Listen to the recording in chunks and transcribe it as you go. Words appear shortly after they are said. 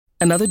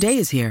Another day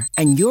is here,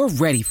 and you're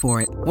ready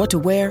for it. What to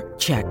wear?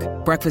 Check.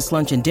 Breakfast,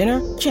 lunch, and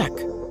dinner? Check.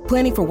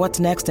 Planning for what's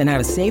next and how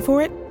to save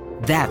for it?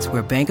 That's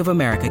where Bank of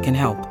America can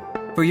help.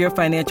 For your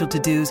financial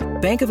to-dos,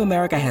 Bank of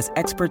America has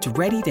experts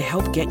ready to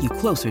help get you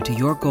closer to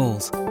your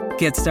goals.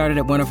 Get started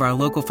at one of our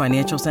local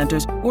financial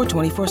centers or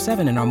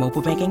 24/7 in our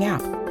mobile banking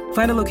app.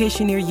 Find a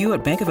location near you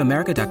at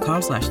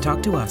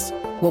bankofamerica.com/talktous.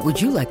 What would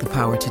you like the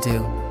power to do?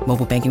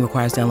 Mobile banking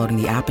requires downloading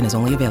the app and is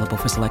only available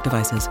for select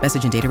devices.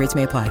 Message and data rates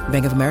may apply.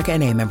 Bank of America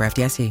N.A., member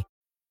FDIC.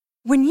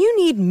 When you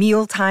need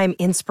mealtime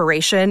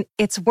inspiration,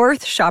 it's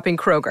worth shopping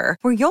Kroger,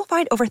 where you'll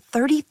find over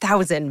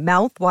 30,000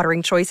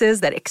 mouth-watering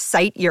choices that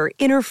excite your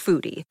inner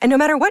foodie. And no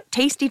matter what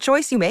tasty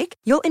choice you make,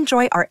 you'll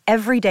enjoy our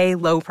everyday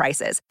low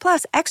prices,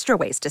 plus extra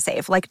ways to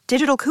save, like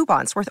digital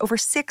coupons worth over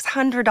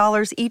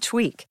 $600 each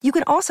week. You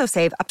can also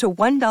save up to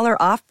 $1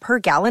 off per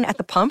gallon at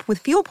the pump with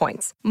fuel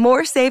points.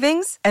 More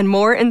savings and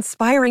more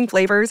inspiring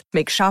flavors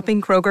make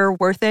shopping Kroger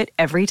worth it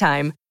every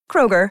time.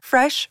 Kroger,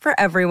 fresh for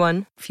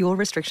everyone. Fuel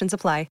restrictions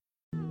apply.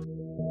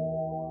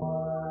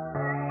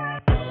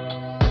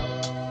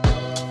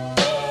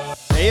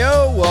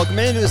 Heyo, welcome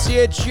into the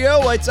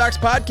CHGO White Sox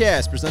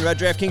podcast, presented by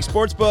DraftKings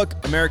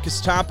Sportsbook,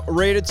 America's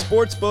top-rated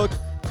sportsbook.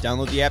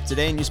 Download the app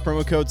today and use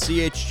promo code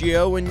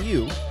CHGO when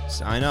you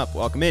sign up.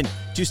 Welcome in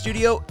to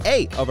Studio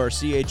A of our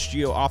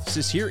CHGO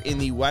offices here in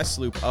the West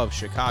Loop of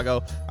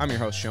Chicago. I'm your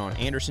host, Sean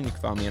Anderson. You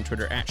can follow me on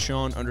Twitter at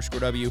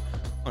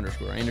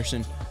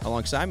Sean_W_Anderson.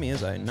 Alongside me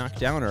as I knock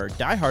down our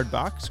diehard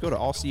box, go to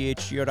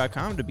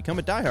allchgo.com to become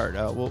a diehard.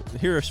 We'll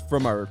hear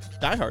from our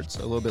diehards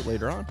a little bit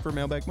later on for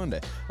Mailbag Monday.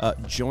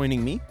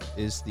 Joining me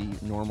is the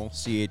normal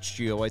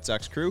CHGO White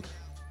Sox crew.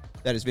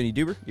 That is Vinny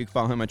Duber. You can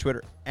follow him on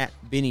Twitter at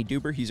Vinny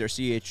Duber. He's our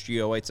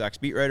CHGO White Sox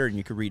beat writer, and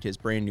you can read his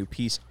brand new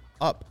piece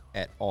up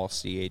at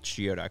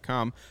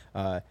allchgo.com.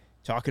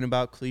 Talking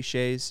about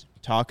cliches,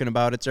 talking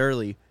about it's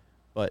early,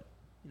 but,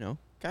 you know,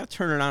 got to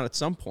turn it on at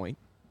some point.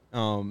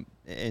 And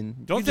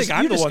don't think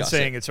I'm the one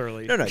saying it's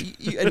early. No,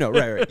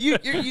 right. You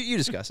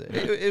discuss it.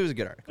 It was a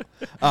good article.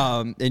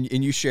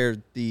 And you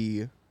shared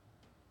the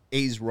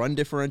A's run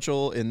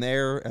differential in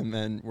there, and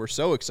then we're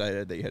so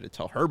excited that you had to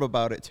tell Herb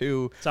about it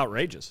too. It's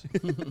outrageous.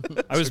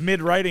 I was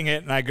mid-writing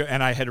it,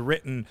 and I had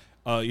written,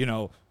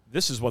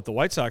 this is what the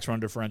White Sox run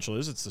differential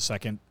is. It's the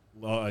second,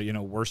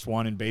 worst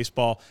one in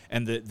baseball.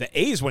 And the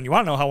A's one, you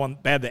want to know how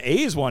bad the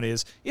A's one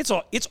is? It's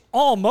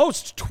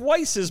almost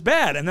twice as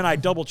bad. And then I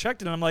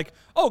double-checked it, and I'm like,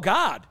 oh,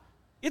 God,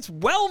 it's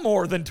well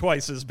more than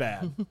twice as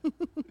bad.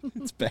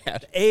 It's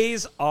bad. The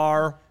A's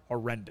are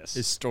horrendous.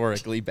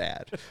 Historically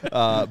bad.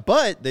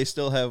 But they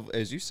still have,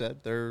 as you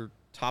said, their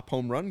top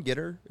home run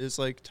getter is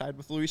like tied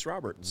with Luis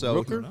Robert.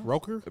 So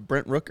Roker?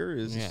 Brent Rooker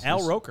is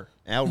Al Roker.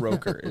 Al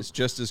Roker is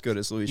just as good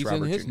as Luis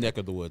Robert. He's in his Jr. neck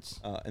of the woods.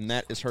 And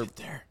that is Herb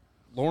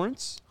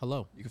Lawrence.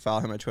 Hello. You can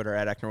follow him on Twitter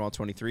at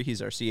Acknerwall23.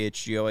 He's our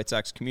CHGO White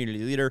Sox community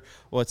leader.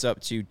 What's up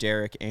to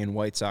Derek and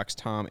White Sox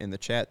Tom in the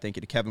chat? Thank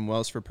you to Kevin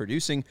Wells for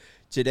producing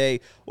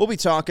today. We'll be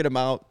talking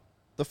about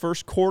the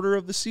first quarter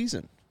of the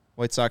season.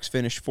 White Sox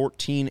finished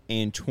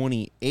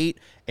 14-28,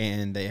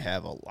 and they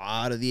have a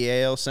lot of the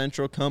AL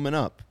Central coming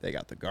up. They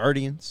got the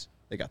Guardians,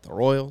 they got the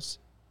Royals,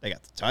 they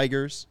got the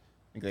Tigers.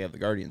 I think they have the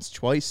Guardians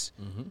twice.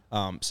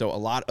 Mm-hmm. So a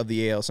lot of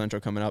the AL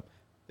Central coming up.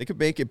 They could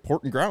make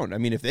important ground. I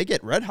mean, if they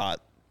get red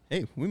hot,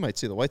 hey, we might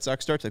see the White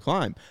Sox start to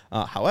climb.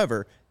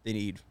 However, they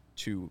need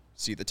to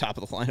see the top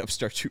of the lineup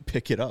start to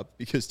pick it up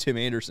because Tim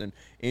Anderson,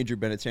 Andrew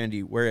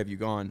Benintendi, where have you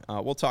gone?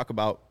 We'll talk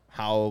about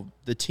how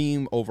the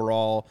team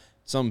overall,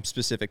 some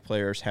specific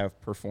players have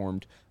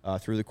performed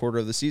through the quarter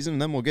of the season,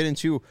 and then we'll get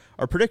into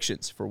our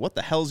predictions for what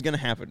the hell is going to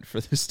happen for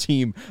this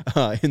team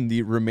in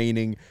the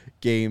remaining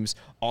games.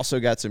 Also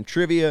got some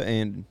trivia,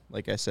 and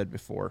like I said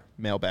before,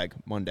 Mailbag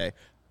Monday.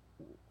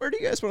 Where do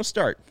you guys want to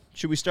start?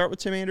 Should we start with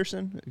Tim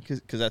Anderson?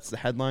 Because that's the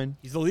headline.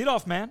 He's the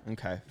leadoff man.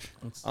 Okay.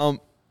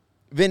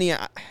 Vinny,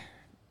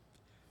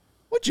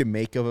 what'd you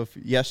make of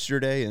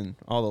yesterday and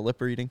all the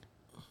lip reading?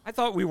 I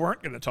thought we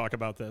weren't going to talk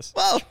about this.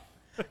 Well,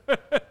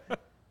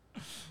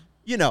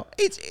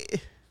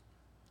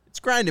 it's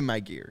grinding my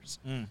gears.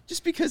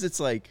 Just because it's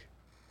like,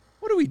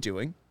 what are we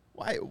doing?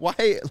 Why?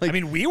 Like, I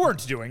mean, we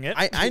weren't doing it.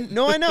 I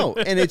know.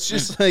 And it's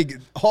just like,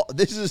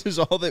 this is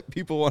all that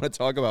people want to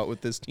talk about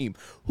with this team.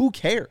 Who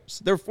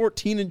cares? They're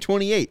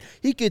 14-28.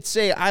 He could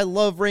say, I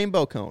love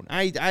Rainbow Cone.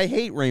 I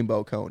hate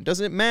Rainbow Cone.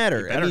 Doesn't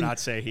matter. He better not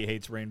say he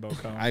hates Rainbow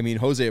Cone. I mean,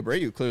 Jose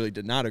Abreu clearly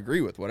did not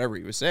agree with whatever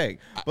he was saying.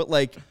 But,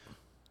 like,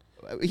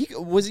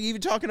 was he even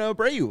talking to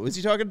Abreu? Was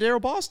he talking to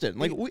Darryl Boston?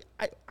 Like,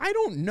 I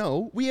don't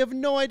know. We have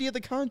no idea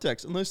the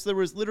context unless there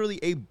was literally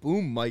a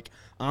boom mic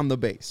on the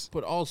base.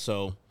 But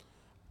also,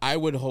 I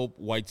would hope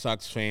White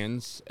Sox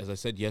fans, as I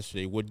said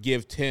yesterday, would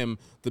give Tim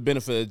the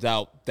benefit of the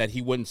doubt that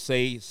he wouldn't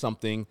say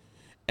something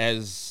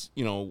as,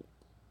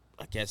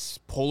 I guess,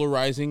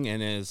 polarizing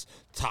and as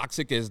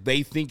toxic as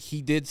they think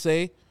he did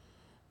say,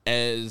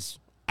 as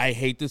I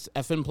hate this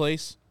effing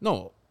place.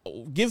 No,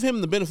 give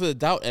him the benefit of the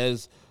doubt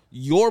as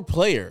your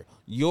player,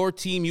 your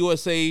Team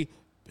USA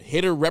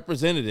hitter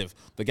representative,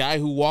 the guy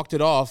who walked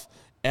it off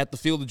at the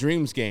Field of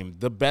Dreams game,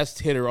 the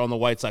best hitter on the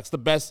White Sox, the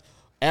best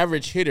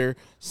average hitter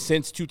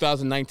since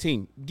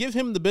 2019. Give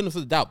him the benefit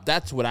of the doubt.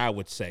 That's what I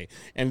would say.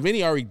 And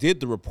Vinny already did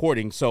the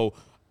reporting, so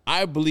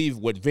I believe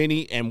what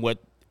Vinny and what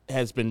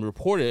has been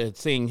reported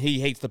saying he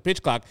hates the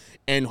pitch clock,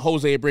 and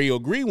Jose Abreu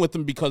agreeing with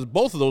him because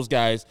both of those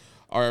guys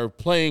are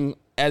playing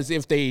as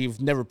if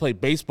they've never played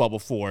baseball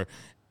before.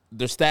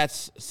 Their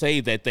stats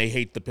say that they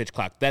hate the pitch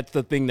clock. That's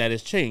the thing that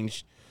has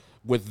changed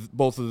with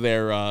both of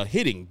their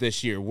hitting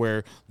this year,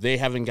 where they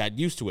haven't got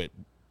used to it.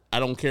 I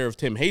don't care if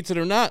Tim hates it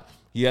or not.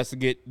 He has to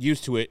get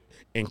used to it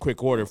in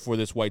quick order for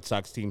this White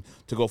Sox team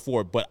to go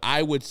forward. But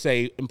I would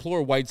say,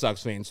 implore White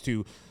Sox fans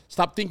to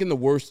stop thinking the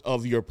worst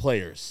of your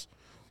players.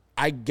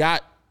 I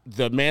got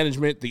the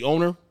management, the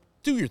owner,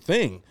 do your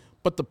thing.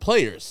 But the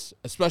players,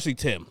 especially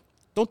Tim,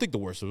 don't think the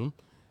worst of him.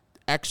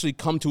 Actually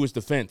come to his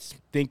defense.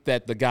 Think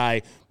that the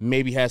guy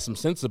maybe has some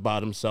sense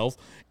about himself,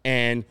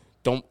 and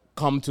don't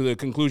come to the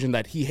conclusion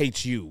that he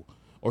hates you,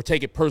 or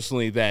take it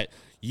personally that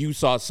you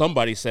saw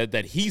somebody said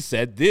that he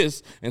said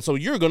this, and so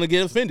you're going to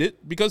get offended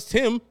because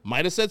Tim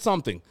might have said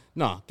something.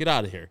 Nah, get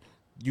out of here.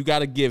 You got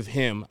to give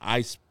him,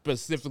 I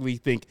specifically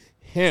think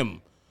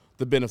him,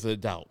 the benefit of the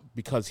doubt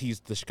because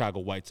he's the Chicago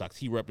White Sox.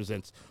 He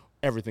represents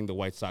everything the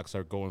White Sox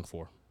are going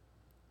for.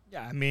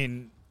 Yeah, I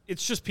mean,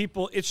 it's just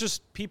people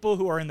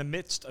who are in the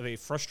midst of a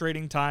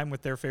frustrating time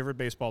with their favorite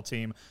baseball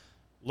team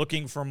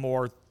looking for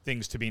more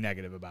things to be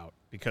negative about,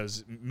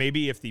 because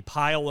maybe if the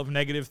pile of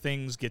negative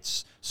things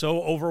gets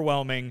so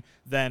overwhelming,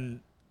 then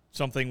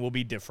something will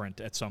be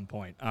different at some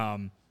point.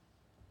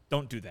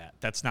 Don't do that.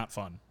 That's not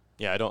fun.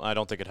 Yeah, I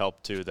don't think it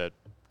helped too that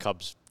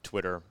Cubs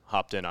Twitter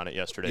hopped in on it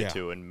yesterday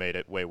too and made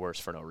it way worse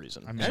for no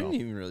reason. I didn't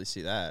even really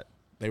see that.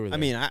 They were there. I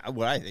mean,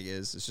 what I think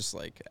is it's just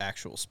like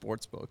actual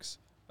sports books,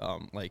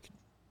 like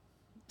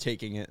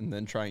taking it and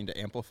then trying to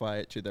amplify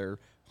it to their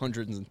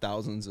hundreds and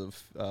thousands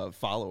of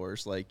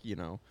followers. Like, you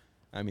know,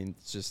 I mean,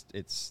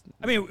 it's.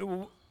 I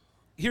mean,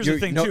 here's the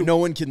thing too. No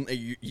one can.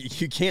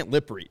 You can't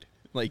lip read.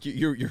 Like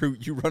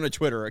you run a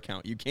Twitter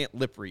account. You can't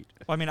lip read.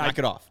 Well, I mean, knock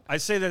it off. I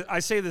say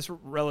this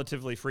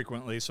relatively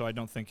frequently, so I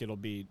don't think it'll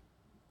be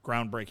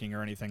groundbreaking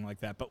or anything like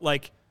that. But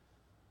like,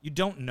 you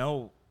don't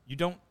know.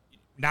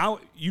 Now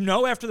you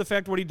know after the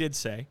fact what he did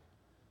say.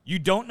 You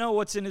don't know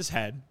what's in his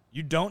head.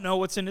 You don't know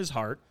what's in his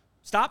heart.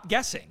 Stop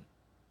guessing.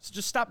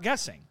 Just stop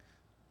guessing.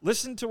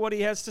 Listen to what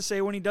he has to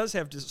say when he does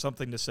have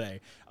something to say.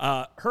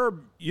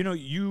 Herb,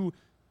 you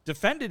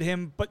defended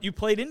him, but you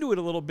played into it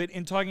a little bit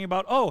in talking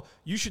about, oh,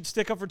 you should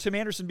stick up for Tim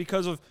Anderson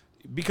because of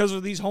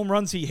these home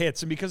runs he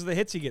hits and because of the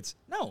hits he gets.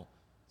 No,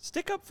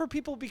 stick up for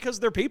people because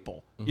they're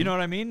people. Mm-hmm. You know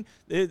what I mean?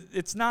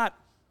 It's not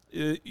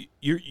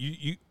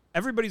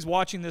everybody's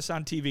watching this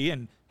on TV,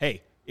 and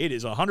hey, it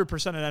is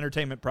 100% an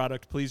entertainment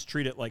product. Please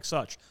treat it like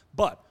such.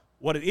 But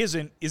what it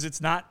isn't is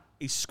it's not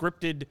a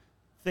scripted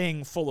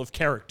thing full of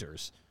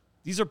characters.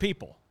 These are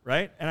people,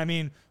 right? And I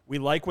mean, we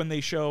like when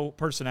they show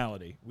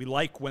personality. We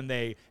like when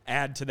they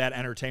add to that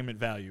entertainment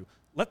value.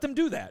 Let them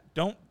do that.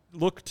 Don't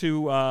look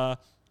to,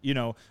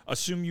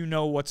 assume you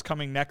know what's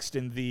coming next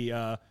in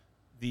the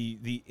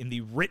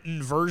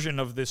written version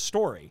of this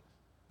story,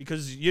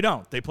 because you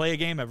don't. They play a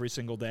game every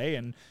single day,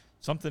 and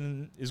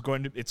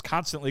it's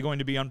constantly going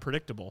to be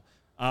unpredictable.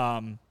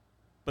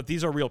 But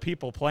these are real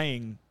people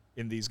playing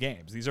in these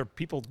games. These are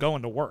people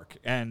going to work.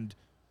 And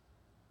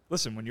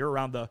listen, when you're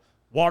around the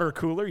water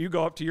cooler, you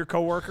go up to your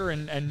coworker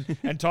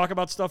and talk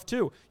about stuff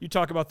too. You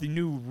talk about the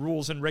new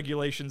rules and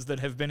regulations that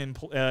have been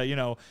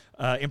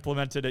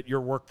implemented at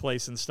your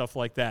workplace and stuff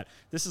like that.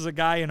 This is a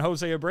guy in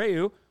Jose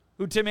Abreu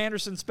who Tim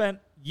Anderson spent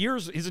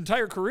his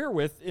entire career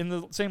with in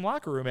the same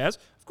locker room as.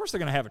 Of course they're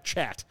going to have a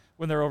chat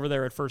when they're over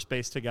there at first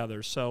base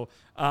together. So,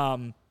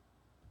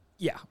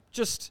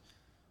 just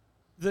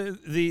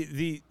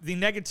the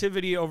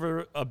negativity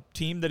over a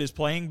team that is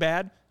playing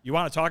bad. You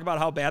want to talk about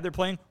how bad they're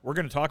playing? We're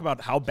going to talk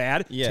about how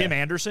bad Tim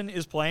Anderson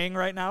is playing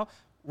right now.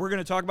 We're going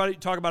to talk about it.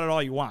 Talk about it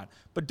all you want.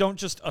 But don't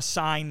just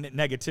assign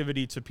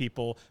negativity to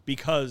people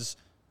because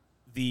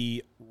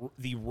the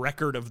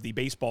record of the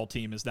baseball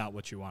team is not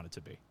what you want it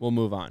to be. We'll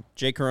move on.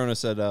 Jay Corona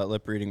said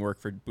lip reading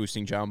worked for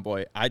boosting John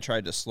Boy. I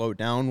tried to slow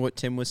down what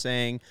Tim was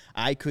saying.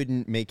 I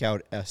couldn't make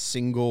out a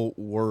single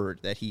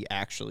word that he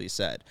actually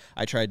said.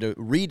 I tried to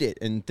read it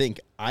and think,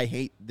 I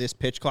hate this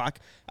pitch clock.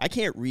 I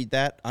can't read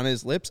that on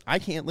his lips. I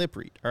can't lip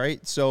read. All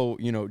right. So,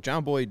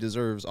 John Boy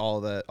deserves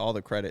all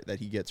the credit that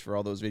he gets for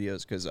all those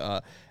videos because,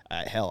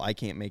 hell, I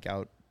couldn't make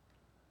out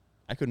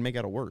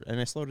a word and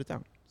I slowed it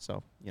down.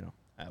 So,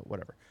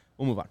 whatever.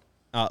 We'll move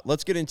on.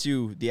 Let's get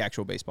into the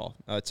actual baseball.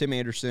 Tim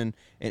Anderson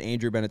and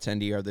Andrew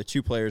Benintendi are the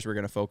two players we're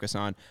going to focus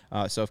on.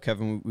 So if,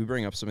 Kevin, we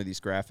bring up some of these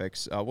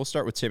graphics, we'll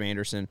start with Tim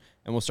Anderson,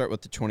 and we'll start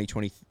with the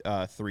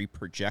 2023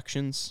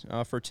 projections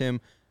for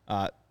Tim.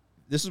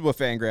 This is what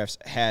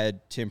Fangraphs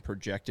had Tim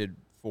projected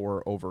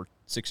for over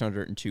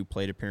 602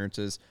 plate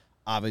appearances.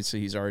 Obviously,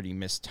 he's already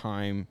missed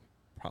time.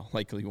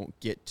 Likely won't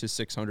get to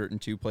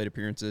 602 plate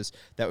appearances.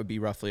 That would be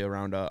roughly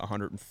around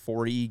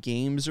 140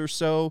 games or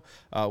so,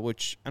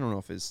 which I don't know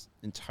if is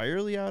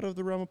entirely out of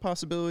the realm of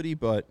possibility,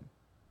 but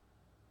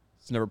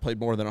he's never played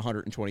more than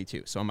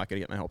 122, so I'm not going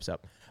to get my hopes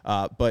up.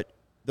 But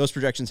those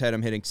projections had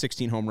him hitting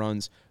 16 home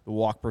runs, the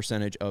walk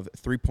percentage of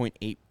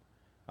 3.8,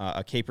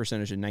 a K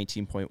percentage of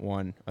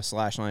 19.1, a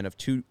slash line of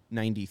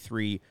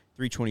 293,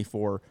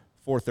 324,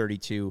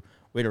 432,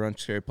 weighted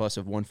runs carried plus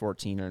of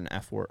 114, and an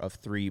F4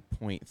 of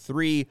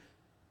 3.3.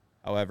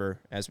 However,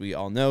 as we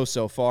all know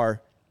so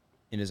far,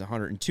 in his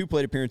 102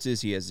 plate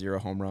appearances, he has 0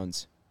 home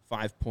runs,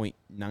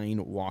 5.9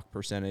 walk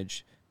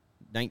percentage,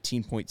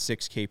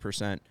 19.6 K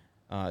percent,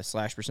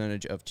 slash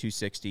percentage of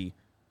 260,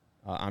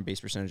 on base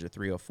percentage of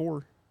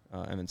 304,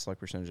 and then select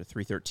percentage of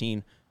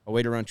 313, a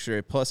weighted runs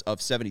carried plus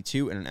of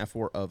 72, and an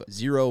F4 of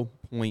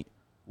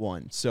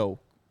 0.1. So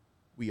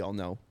we all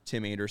know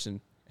Tim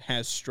Anderson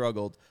has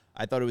struggled.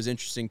 I thought it was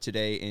interesting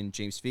today in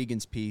James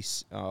Fegan's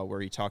piece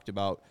where he talked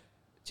about,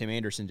 Tim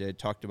Anderson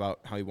talked about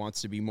how he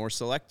wants to be more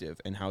selective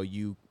and how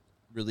you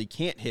really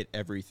can't hit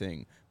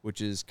everything, which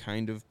has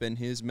kind of been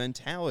his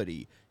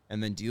mentality,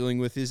 and then dealing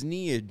with his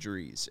knee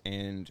injuries.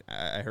 And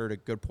I heard a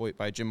good point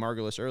by Jim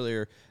Margulis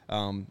earlier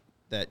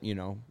that,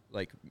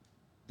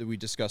 that we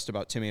discussed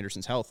about Tim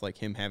Anderson's health, like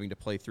him having to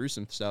play through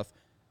some stuff.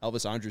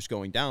 Elvis Andrus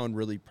going down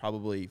really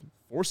probably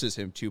forces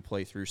him to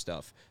play through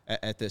stuff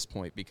at this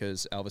point,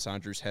 because Elvis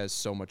Andrus has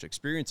so much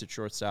experience at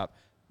shortstop.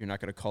 You're not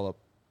going to call up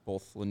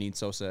both Lenine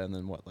Sosa and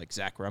then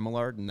Zach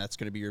Remillard, and that's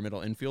going to be your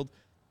middle infield.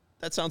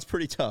 That sounds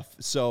pretty tough.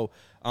 So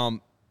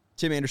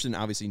Tim Anderson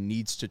obviously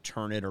needs to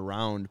turn it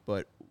around,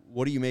 but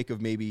what do you make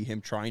of maybe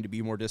him trying to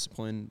be more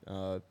disciplined?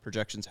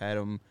 Projections had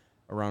him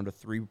around a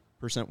 3%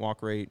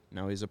 walk rate.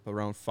 Now he's up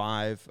around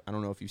 5. I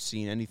don't know if you've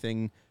seen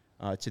anything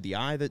to the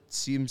eye that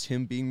seems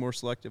him being more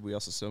selective. We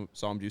also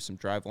saw him do some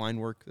drive line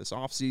work this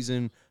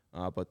offseason,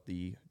 but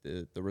the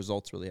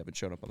results really haven't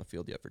shown up on the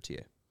field yet for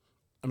TA.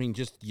 I mean,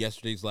 just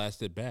yesterday's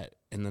last at bat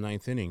in the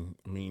 9th inning.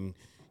 I mean,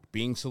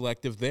 being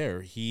selective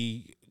there,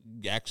 he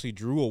actually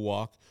drew a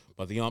walk,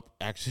 but the ump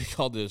actually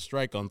called it a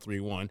strike on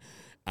 3-1.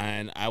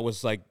 And I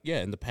was like,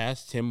 yeah, in the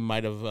past, Tim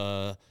might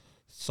have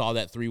saw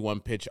that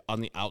 3-1 pitch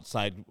on the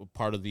outside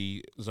part of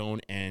the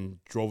zone and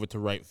drove it to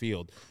right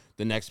field.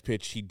 The next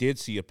pitch, he did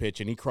see a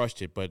pitch, and he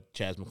crushed it, but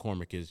Chas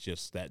McCormick is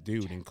just that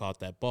dude and caught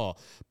that ball.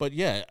 But,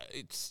 yeah,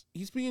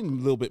 he's being a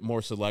little bit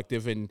more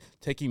selective and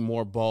taking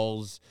more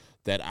balls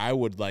that I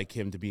would like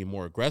him to be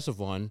more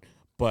aggressive on.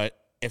 But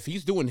if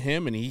he's doing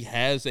him and he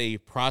has a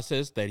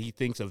process that he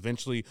thinks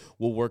eventually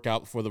will work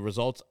out for the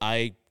results,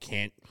 I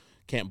can't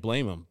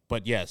blame him.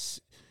 But, yes,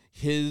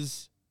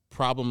 his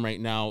problem right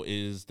now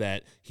is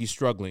that he's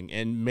struggling,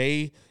 and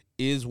May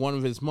is one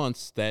of his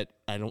months that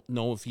I don't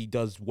know if he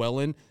does well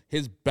in.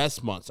 His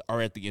best months are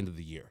at the end of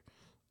the year.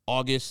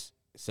 August,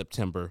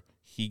 September,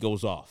 he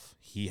goes off.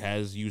 He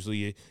has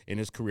usually in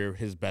his career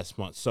his best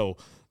months. So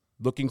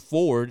looking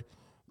forward,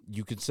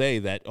 you could say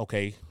that,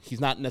 okay, he's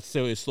not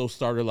necessarily a slow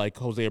starter like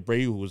Jose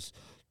Abreu, who was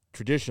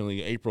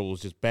traditionally, April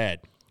was just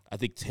bad. I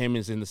think Tim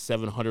is in the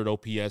 700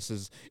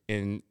 OPSs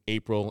in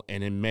April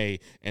and in May,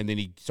 and then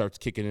he starts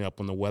kicking it up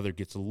when the weather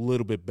gets a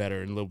little bit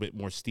better and a little bit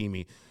more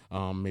steamy.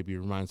 Maybe it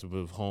reminds him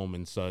of home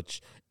and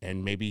such,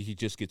 and maybe he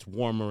just gets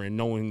warmer and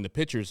knowing the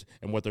pitchers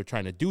and what they're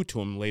trying to do to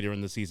him later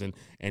in the season,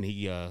 and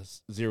he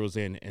zeroes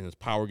in, and his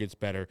power gets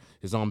better,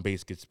 his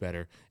on-base gets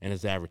better, and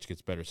his average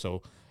gets better.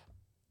 So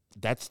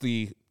that's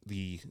the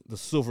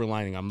silver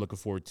lining I'm looking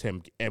forward to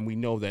Tim, and we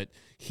know that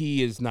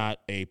he is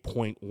not a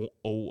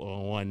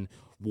 .01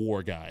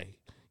 WAR guy.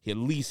 At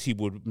least he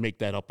would make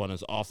that up on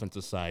his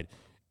offensive side.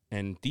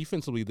 And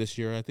defensively this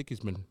year, I think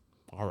he's been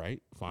all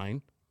right,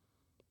 fine.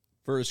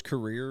 For his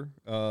career,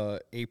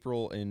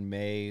 April and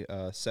May,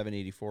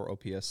 784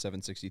 OPS,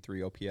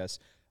 763 OPS.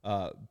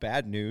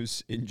 Bad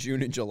news, in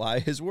June and July,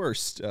 his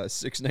worst,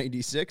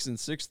 696 and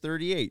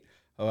 638.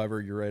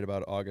 However, you're right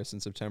about August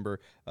and September,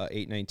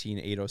 819,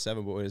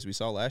 807. But as we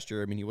saw last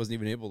year, I mean, he wasn't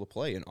even able to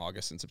play in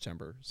August and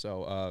September.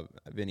 So,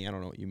 Vinny, I don't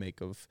know what you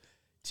make of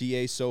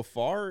TA so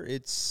far.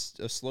 It's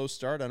a slow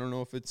start. I don't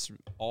know if it's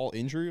all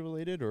injury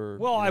related or.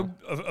 Well,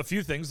 a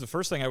few things. The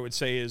first thing I would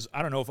say is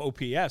I don't know if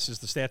OPS is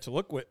the stat to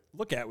look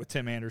at with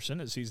Tim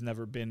Anderson, as he's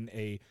never been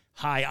a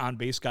high on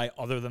base guy,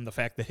 other than the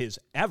fact that his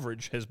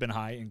average has been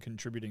high and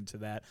contributing to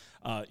that.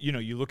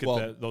 You look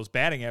at those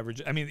batting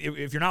average. I mean,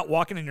 if you're not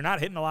walking and you're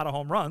not hitting a lot of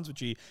home runs, which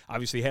he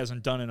obviously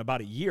hasn't done in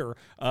about a year,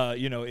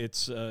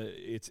 it's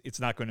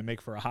not going to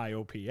make for a high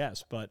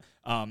OPS. But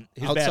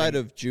his outside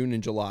of June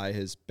and July,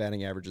 his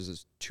batting averages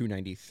is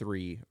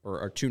 293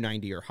 or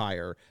 290 or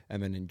higher,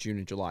 and then in June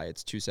and July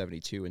it's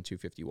 272 and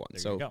 251.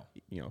 So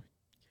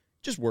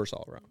just worse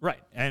all around.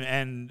 Right,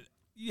 and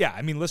yeah,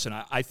 I mean, listen,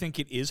 I think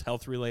it is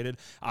health related.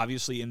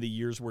 Obviously, in the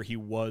years where he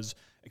was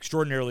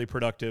extraordinarily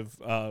productive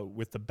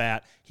with the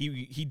bat,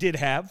 he did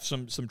have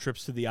some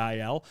trips to the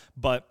IL,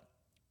 but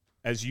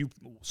as you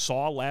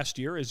saw last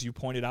year, as you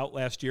pointed out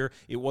last year,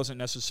 it wasn't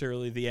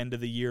necessarily the end of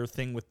the year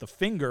thing with the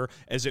finger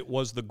as it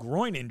was the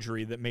groin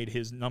injury that made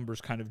his numbers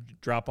kind of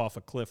drop off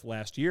a cliff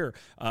last year,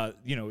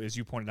 as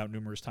you pointed out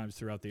numerous times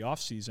throughout the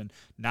offseason.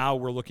 Now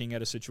we're looking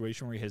at a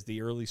situation where he has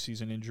the early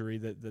season injury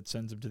that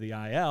sends him to the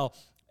IL.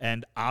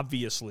 And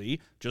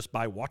obviously, just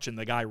by watching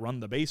the guy run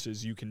the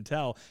bases, you can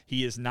tell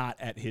he is not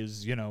at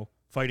his,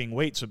 fighting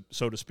weight,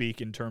 so to speak,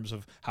 in terms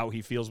of how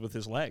he feels with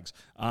his legs.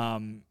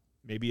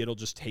 Maybe it'll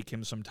just take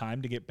him some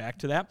time to get back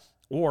to that.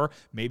 Or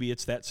maybe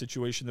it's that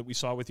situation that we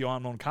saw with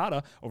Yohan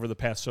Moncada over the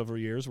past several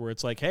years where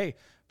it's like, hey,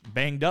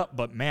 banged up,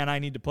 but man, I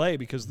need to play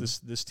because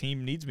this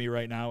team needs me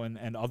right now, and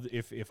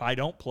if I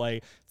don't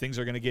play, things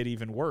are going to get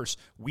even worse.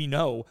 We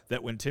know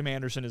that when Tim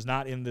Anderson is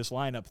not in this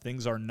lineup,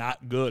 things are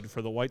not good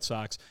for the White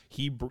Sox.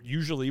 He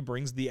usually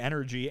brings the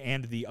energy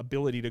and the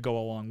ability to go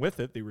along with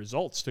it, the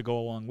results to go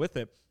along with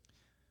it.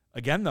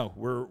 Again, though,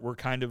 we're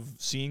kind of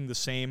seeing the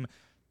same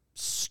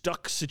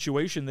stuck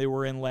situation they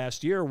were in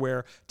last year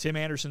where Tim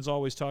Anderson's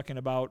always talking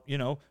about,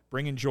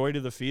 bringing joy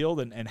to the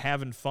field and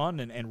having fun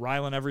and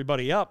riling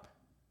everybody up.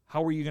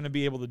 How are you going to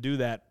be able to do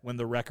that when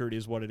the record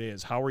is what it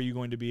is? How are you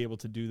going to be able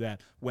to do that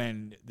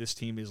when this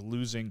team is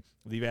losing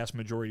the vast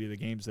majority of the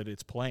games that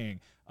it's playing?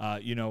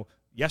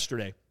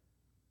 Yesterday,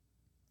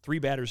 3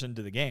 batters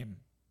into the game,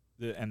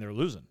 and they're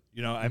losing.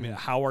 I mean,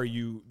 how are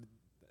you,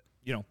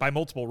 by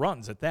multiple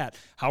runs at that,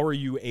 how are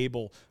you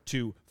able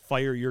to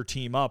fire your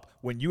team up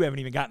when you haven't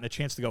even gotten a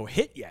chance to go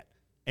hit yet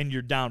and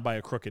you're down by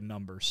a crooked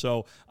number?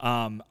 So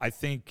I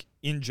think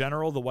in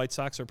general, the White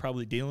Sox are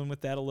probably dealing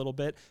with that a little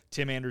bit.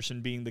 Tim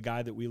Anderson being the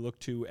guy that we look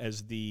to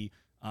as the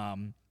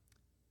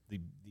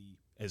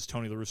as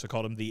Tony La Russa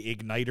called him, the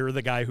igniter,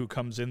 the guy who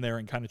comes in there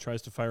and kind of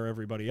tries to fire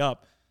everybody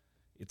up.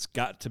 It's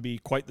got to be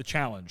quite the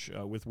challenge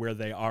with where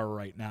they are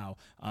right now.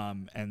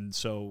 And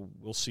so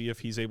we'll see if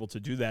he's able to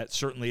do that.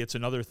 Certainly it's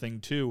another thing,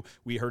 too.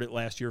 We heard it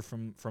last year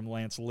from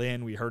Lance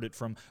Lynn. We heard it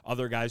from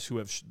other guys who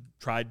have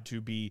tried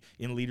to be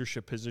in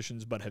leadership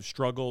positions but have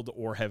struggled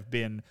or have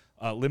been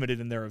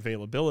limited in their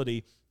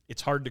availability.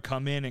 It's hard to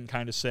come in and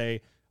kind of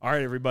say, all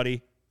right,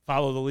 everybody,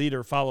 follow the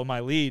leader, follow my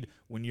lead,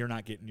 when you're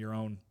not getting your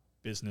own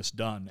business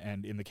done.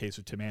 And in the case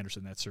of Tim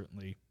Anderson, that's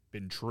certainly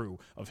been true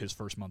of his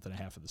first month and a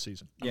half of the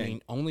season. I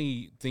mean,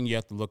 only thing you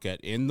have to look at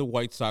in the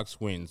White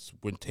Sox wins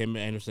when Tim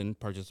Anderson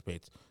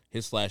participates,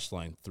 his slash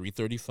line,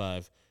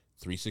 335,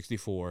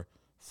 364,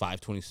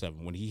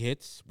 527. When he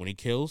hits, when he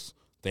kills,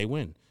 they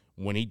win.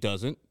 When he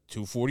doesn't,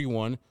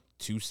 241,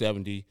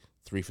 270,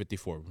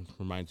 354.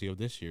 Reminds you of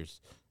this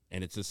year's.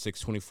 And it's a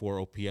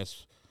 624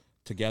 OPS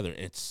together.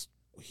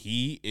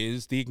 He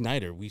is the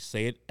igniter. We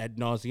say it ad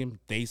nauseum.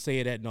 They say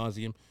it ad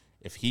nauseum.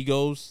 If he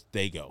goes,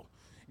 they go.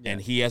 Yeah.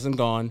 And he hasn't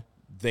gone.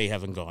 They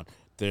haven't gone.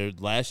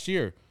 Last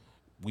year,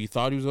 we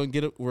thought he was going to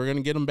get it. We're going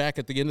to get him back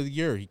at the end of the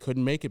year. He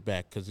couldn't make it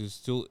back because he was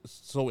still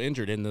so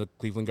injured, and the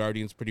Cleveland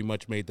Guardians pretty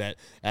much made that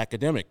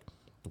academic.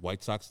 The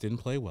White Sox didn't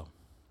play well.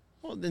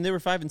 Well, then they were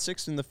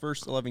 5-6 in the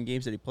first 11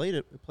 games that he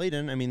played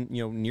in. I mean,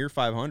 near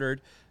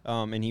 500,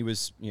 and he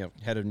was,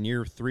 had a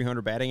near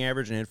 300 batting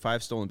average and had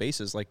 5 stolen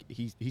bases. Like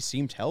he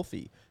seemed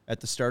healthy at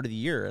the start of the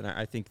year, and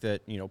I think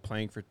that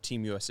playing for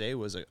Team USA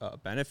was a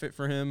benefit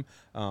for him.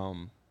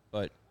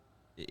 But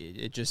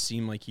it just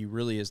seemed like he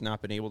really has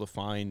not been able to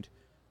find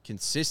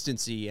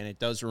consistency, and it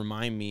does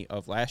remind me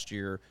of last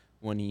year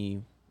when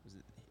he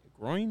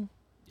groin,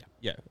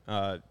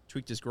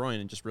 tweaked his groin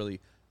and just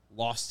really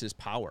lost his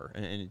power.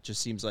 And it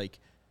just seems like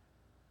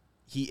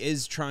he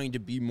is trying to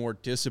be more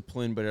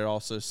disciplined, but it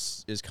also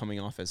is coming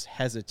off as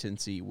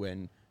hesitancy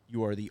when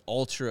you are the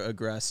ultra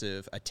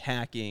aggressive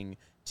attacking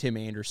Tim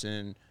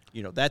Anderson.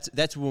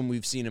 That's when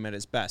we've seen him at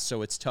his best.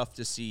 So it's tough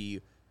to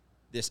see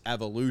this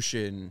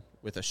evolution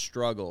with a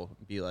struggle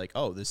be like,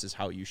 oh, this is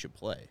how you should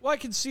play. Well, I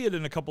can see it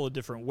in a couple of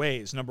different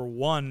ways. Number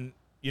one,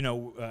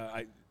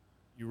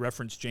 you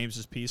referenced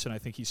James's piece, and I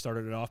think he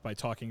started it off by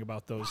talking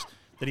about those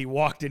that he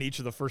walked in each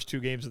of the first 2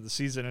 games of the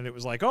season, and it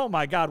was like, oh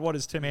my God, what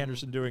is Tim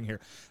Anderson doing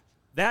here?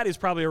 That is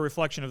probably a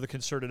reflection of the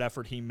concerted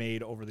effort he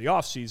made over the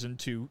offseason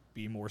to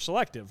be more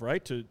selective,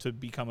 right, to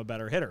become a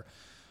better hitter.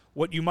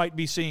 What you might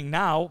be seeing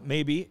now,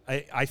 maybe,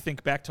 I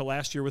think back to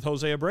last year with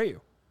Jose Abreu,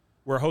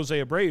 where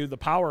Jose Abreu, the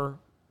power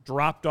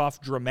dropped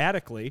off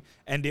dramatically,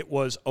 and it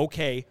was,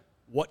 okay,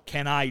 what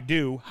can I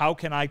do? How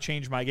can I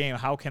change my game?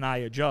 How can I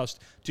adjust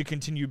to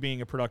continue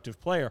being a productive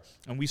player?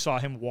 And we saw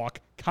him walk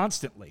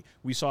constantly.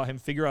 We saw him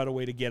figure out a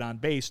way to get on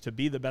base, to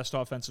be the best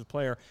offensive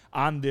player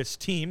on this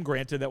team.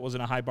 Granted, that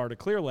wasn't a high bar to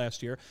clear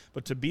last year,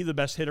 but to be the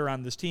best hitter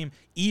on this team,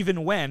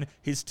 even when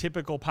his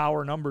typical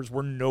power numbers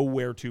were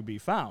nowhere to be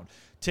found.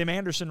 Tim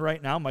Anderson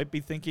right now might be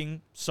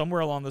thinking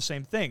somewhere along the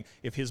same thing.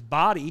 If his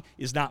body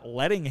is not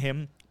letting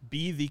him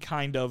be the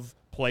kind of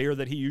player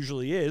that he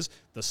usually is,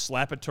 the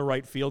slap it to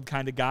right field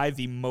kind of guy,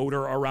 the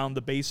motor around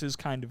the bases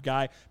kind of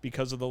guy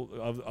because of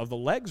the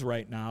legs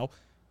right now,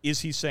 is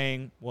he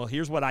saying, well,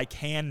 here's what I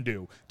can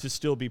do to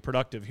still be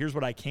productive. Here's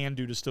what I can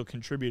do to still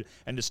contribute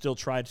and to still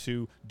try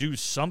to do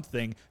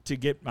something to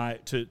get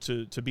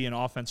to be an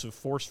offensive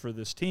force for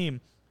this team.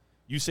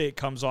 You say it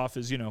comes off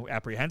as,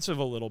 apprehensive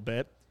a little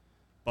bit,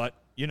 but,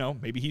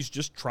 maybe he's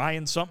just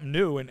trying something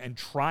new and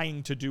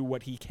trying to do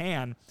what he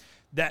can.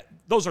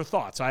 Those are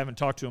thoughts. I haven't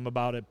talked to him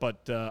about it,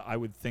 but I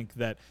would think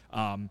that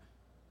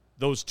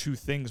those 2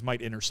 things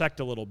might intersect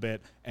a little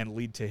bit and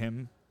lead to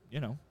him,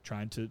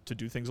 trying to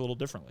do things a little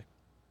differently.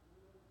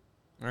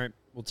 All right,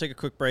 we'll take a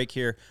quick break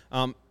here.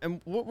 And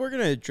we're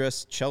going to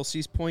address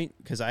Chelsea's point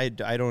because I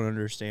don't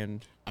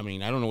understand. I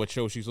mean, I don't know what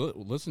show she's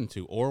listening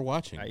to or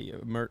watching.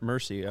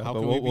 Mercy. How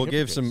but can we be we'll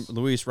give hypocrites?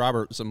 Luis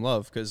Robert some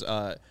love because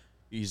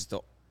he's the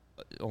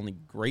only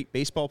great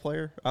baseball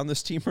player on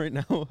this team right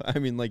now. I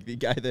mean, like the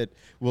guy that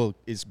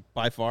is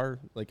by far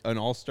like an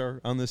all-star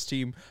on this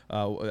team.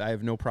 I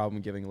have no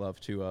problem giving love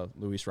to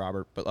Luis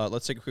Robert. But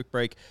let's take a quick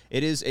break.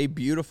 It is a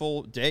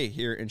beautiful day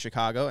here in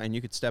Chicago, and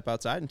you could step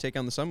outside and take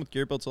on the sun with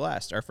gear built to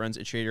last. Our friends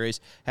at Shady Rays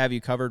have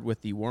you covered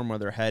with the warm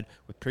weather ahead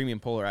with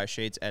premium polarized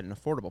shades at an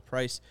affordable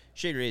price.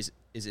 Shady Rays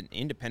is an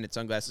independent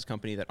sunglasses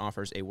company that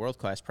offers a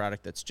world-class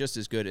product that's just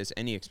as good as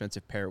any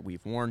expensive pair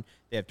we've worn.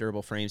 They have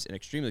durable frames and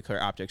extremely clear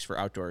optics for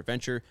outdoor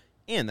adventure.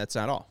 And that's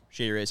not all.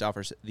 Shady Rays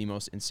offers the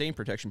most insane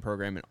protection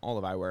program in all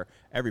of eyewear.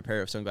 Every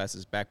pair of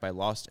sunglasses is backed by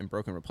lost and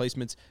broken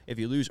replacements. If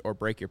you lose or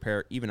break your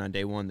pair, even on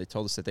day one, they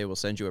told us that they will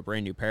send you a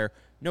brand new pair.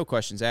 No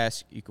questions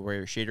asked. You can wear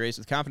your Shady Rays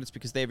with confidence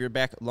because they have your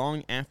back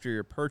long after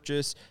your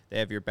purchase. They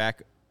have your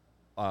back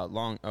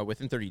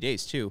within 30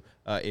 days, too.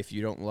 If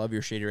you don't love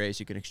your Shady Rays,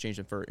 you can exchange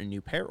them for a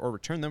new pair or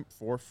return them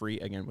for free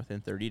again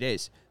within 30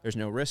 days. There's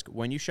no risk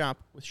when you shop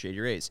with Shady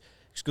Rays.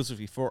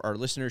 Exclusively for our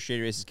listeners,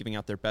 Shady Rays is giving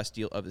out their best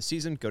deal of the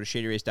season. Go to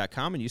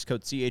ShadyRays.com and use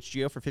code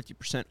CHGO for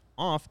 50%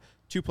 off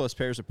 2+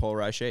 pairs of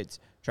polarized shades.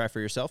 Try for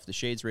yourself. The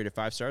shades rated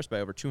 5 stars by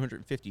over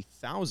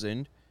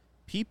 250,000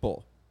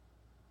 people.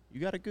 You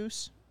got a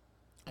goose?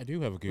 I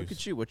do have a goose. Look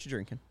at you. What you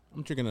drinking?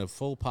 I'm drinking a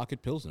full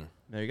pocket Pilsner.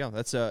 There you go.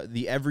 That's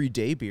the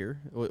everyday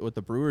beer, what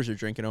the Brewers are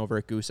drinking over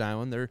at Goose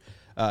Island. They're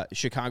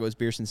Chicago's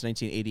beer since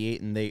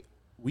 1988, and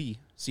we,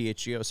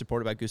 CHGO,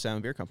 supported by Goose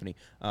Island Beer Company.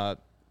 Were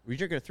you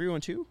drinking a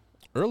 312?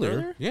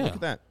 Earlier? Yeah. Look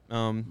at that.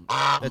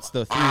 That's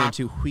the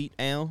 312 wheat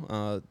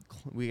ale.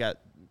 We got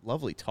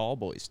lovely tall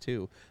boys,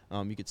 too.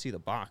 You could see the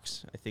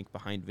box, I think,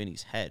 behind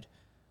Vinny's head.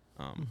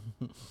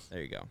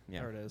 There you go.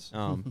 Yeah. There it is.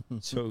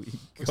 So Looks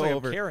go like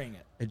over I'm carrying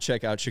it. and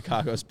check out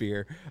Chicago's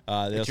beer. They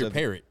also your have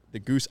parrot. the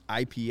Goose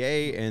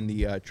IPA and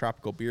the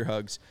Tropical Beer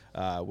Hugs,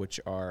 which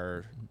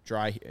are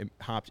dry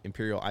hopped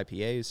imperial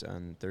IPAs.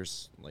 And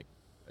there's like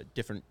a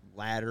different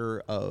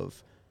ladder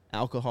of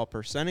alcohol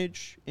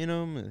percentage in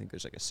them. I think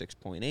there's like a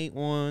 6.8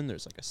 one.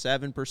 There's like a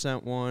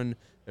 7% one.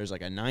 There's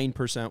like a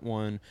 9%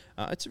 one.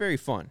 It's very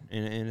fun,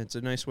 and it's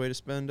a nice way to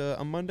spend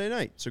a Monday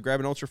night. So grab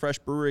an ultra-fresh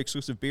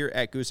brewery-exclusive beer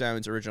at Goose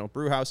Island's Original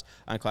Brew House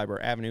on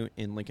Clybourne Avenue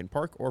in Lincoln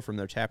Park, or from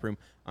their tap room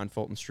on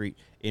Fulton Street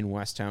in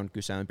Westtown.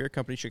 Goose Island Beer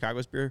Company,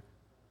 Chicago's beer.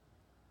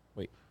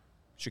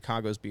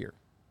 Chicago's beer.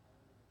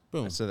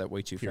 Boom. I said that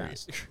way too Period.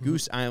 fast.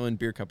 Goose Island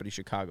Beer Company,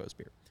 Chicago's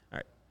beer. All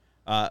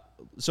right.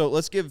 So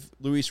let's give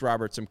Luis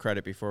Robert some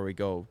credit before we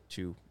go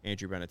to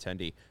Andrew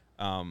Benintendi.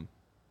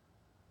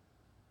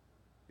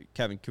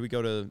 Kevin, can we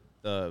go to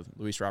the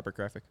Luis Robert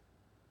graphic?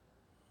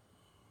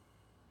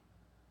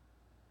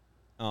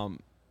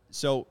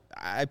 So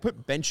I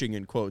put benching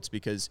in quotes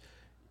because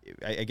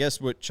I guess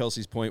what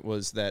Chelsea's point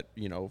was that,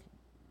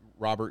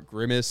 Robert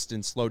grimaced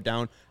and slowed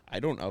down. I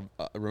don't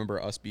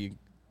remember us being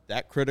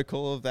that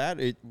critical of that.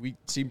 We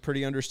seemed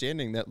pretty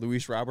understanding that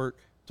Luis Robert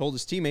told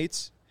his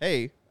teammates,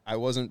 hey, I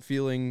wasn't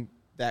feeling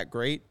that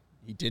great.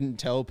 He didn't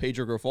tell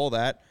Pedro Grifol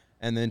that,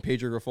 and then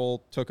Pedro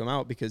Grifol took him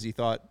out because he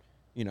thought,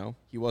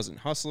 he wasn't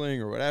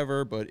hustling or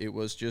whatever, but it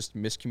was just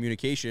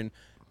miscommunication.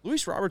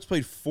 Luis Robert's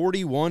played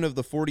 41 of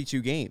the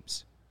 42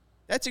 games.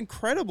 That's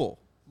incredible.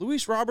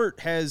 Luis Robert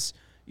has,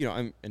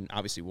 and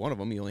obviously one of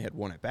them, he only had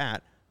one at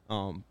bat,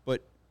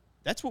 but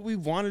that's what we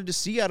wanted to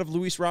see out of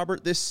Luis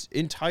Robert this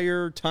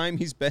entire time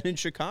he's been in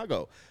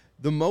Chicago.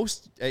 The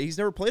most, he's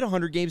never played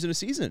 100 games in a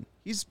season.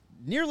 He's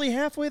nearly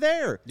halfway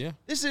there. Yeah.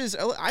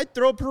 I'd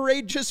throw a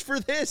parade just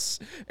for this.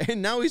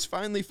 And now he's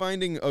finally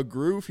finding a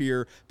groove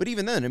here. But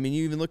even then,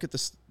 you even look at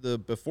the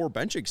before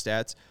benching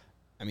stats.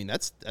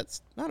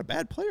 That's not a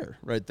bad player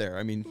right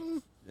there.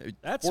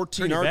 That's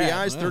 14 pretty bad.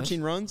 RBIs,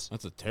 13 runs.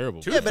 That's a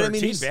terrible. Yeah, but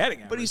 13 batting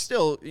average. but he's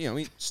still,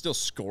 he's still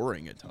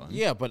scoring a ton.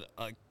 Yeah, but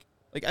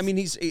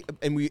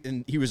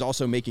he was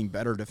also making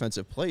better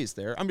defensive plays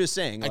there. I'm just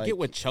saying. I get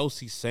what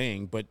Chelsea's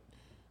saying, but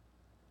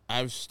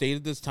I've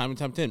stated this time and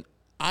time again.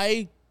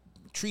 I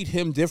treat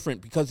him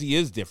different because he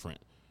is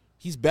different.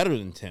 He's better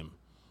than Tim.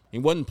 He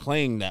wasn't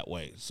playing that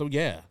way. So,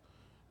 yeah,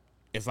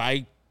 if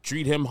I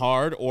treat him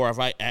hard or if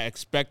I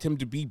expect him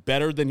to be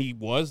better than he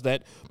was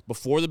that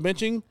before the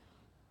benching,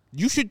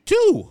 you should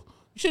too.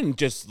 You shouldn't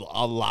just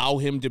allow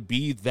him to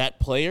be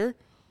that player.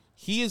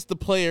 He is the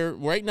player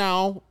right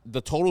now, the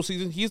total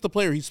season, he's the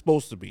player he's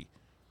supposed to be.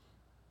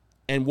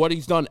 And what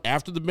he's done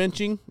after the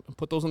benching,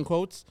 put those in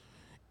quotes,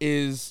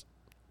 is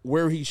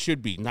where he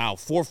should be. Now,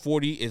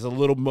 440 is a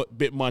little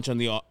bit much on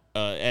the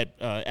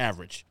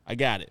average. I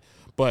got it.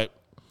 But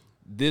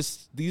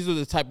these are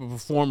the type of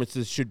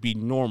performances should be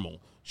normal,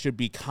 should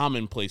be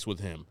commonplace with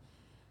him.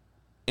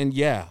 And,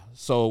 yeah,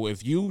 so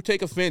if you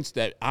take offense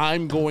that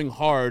I'm going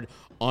hard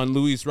on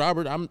Luis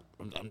Robert,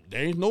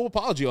 there ain't no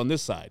apology on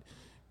this side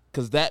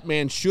because that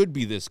man should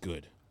be this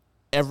good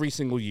every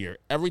single year.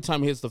 Every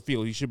time he hits the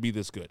field, he should be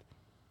this good.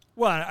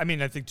 Well,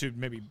 I think to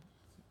maybe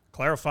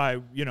clarify,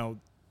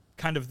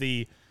 kind of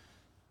the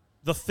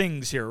the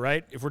things here,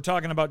 right? If we're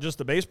talking about just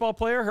the baseball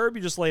player, Herb,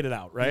 you just laid it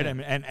out, right?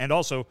 Yeah. And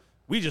also,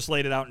 we just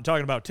laid it out in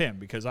talking about Tim,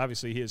 because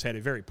obviously he has had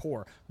a very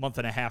poor month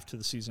and a half to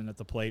the season at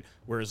the plate,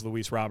 whereas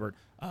Luis Robert,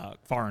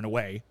 far and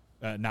away,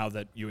 now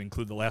that you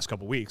include the last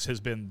couple weeks, has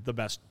been the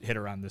best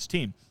hitter on this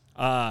team.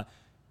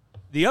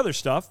 The other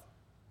stuff,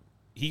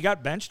 he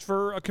got benched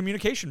for a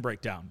communication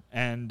breakdown,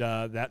 and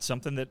that's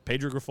something that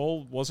Pedro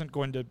Grifol wasn't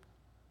going to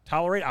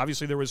tolerate.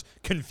 Obviously, there was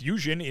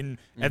confusion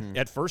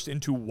at first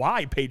into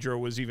why Pedro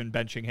was even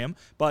benching him,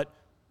 but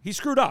he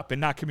screwed up in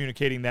not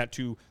communicating that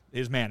to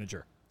his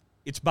manager.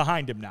 It's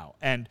behind him now.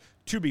 And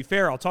to be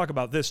fair, I'll talk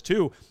about this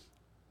too.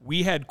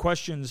 We had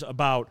questions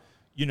about,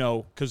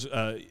 because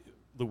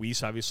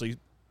Luis obviously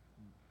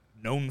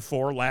known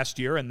for last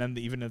year, and then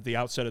even at the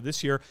outset of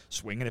this year,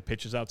 swinging at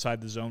pitches outside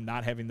the zone,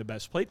 not having the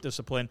best plate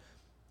discipline.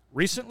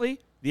 Recently,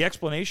 the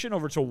explanation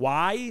over to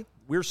why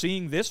we're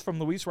seeing this from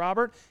Luis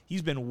Robert,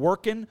 he's been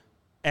working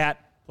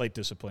at plate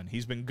discipline.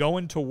 He's been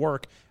going to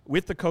work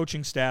with the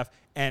coaching staff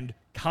and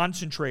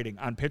concentrating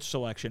on pitch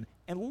selection,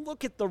 and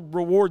look at the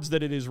rewards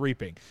that it is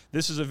reaping.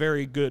 This is a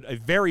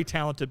very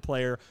talented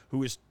player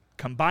who is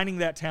combining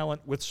that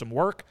talent with some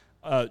work,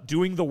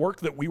 doing the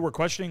work that we were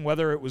questioning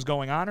whether it was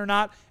going on or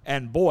not,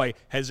 and boy,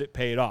 has it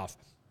paid off.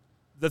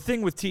 The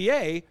thing with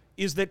TA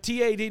is that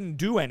TA didn't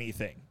do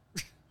anything.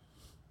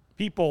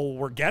 People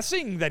were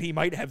guessing that he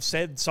might have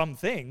said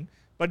something,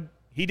 but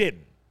he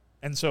didn't.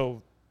 And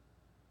so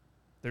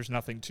there's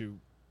nothing to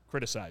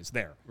criticize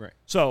there. Right.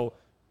 So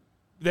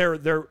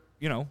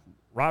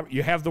Rob,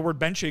 you have the word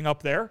benching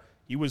up there.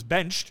 He was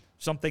benched.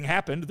 Something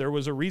happened. There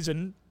was a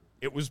reason.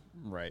 It was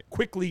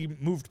quickly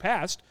moved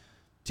past.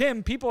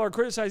 Tim, people are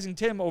criticizing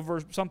Tim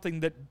over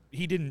something that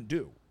he didn't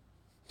do.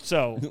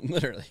 So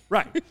literally.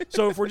 Right.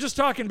 So if we're just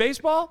talking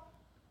baseball,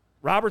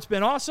 Robert's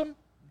been awesome.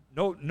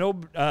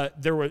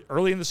 There were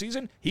early in the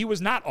season, he was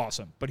not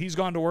awesome, but he's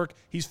gone to work.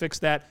 He's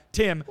fixed that.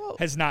 Tim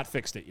has not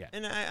fixed it yet.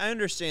 And I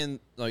understand,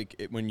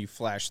 when you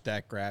flash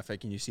that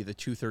graphic and you see the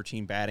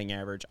 213 batting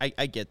average,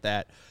 I get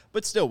that.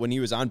 But still, when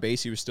he was on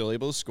base, he was still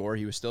able to score.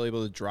 He was still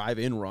able to drive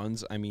in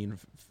runs. I mean,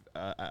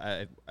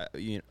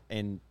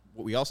 and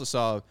what we also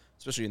saw,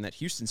 especially in that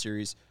Houston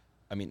series,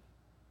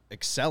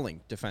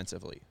 excelling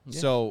defensively. Yeah.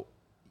 So,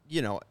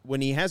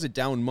 when he has a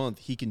down month,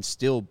 he can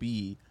still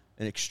be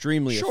an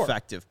extremely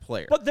effective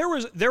player. But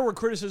there were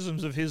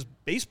criticisms of his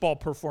baseball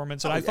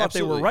performance, and I thought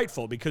absolutely. they were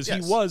rightful, because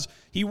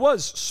he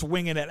was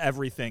swinging at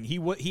everything.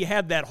 He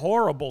had that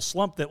horrible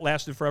slump that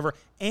lasted forever.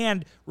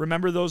 And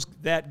remember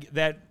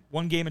that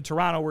one game in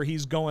Toronto where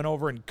he's going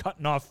over and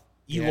cutting off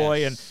Eloy,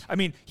 yes.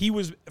 and he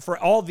was, for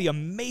all the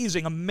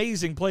amazing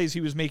plays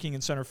he was making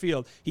in center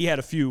field, he had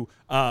a few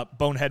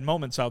bonehead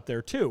moments out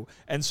there too,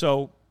 and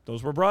so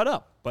those were brought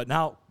up. But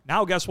now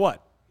guess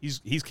what?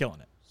 He's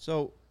killing it.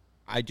 So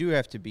I do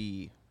have to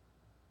be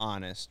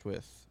honest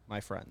with my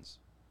friends.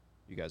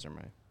 You guys are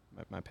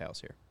my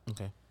pals here.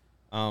 Okay.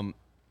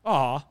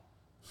 Aw.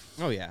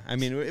 Oh yeah.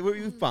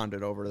 We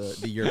bonded over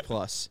the year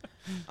plus.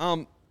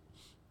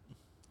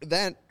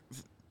 That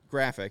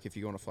graphic, if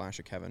you want to flash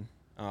it, Kevin,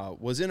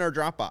 was in our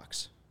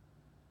Dropbox.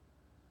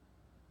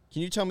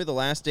 Can you tell me the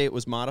last day it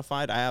was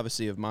modified? I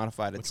obviously have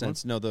modified it Which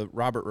since. one? No, the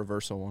Robert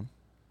reversal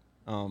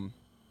one.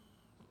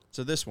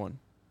 So this one.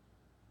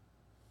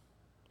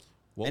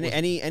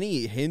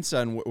 Any hints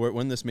on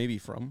when this may be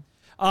from?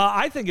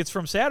 I think it's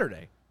from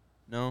Saturday.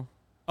 No.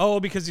 Oh,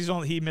 because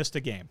he missed a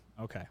game.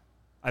 Okay.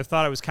 I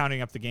thought I was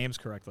counting up the games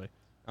correctly.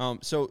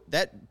 So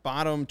that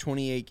bottom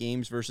 28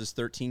 games versus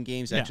 13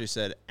 games actually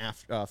said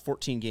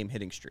 14-game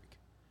hitting streak.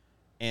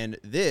 And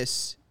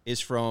this is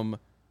from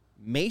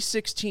May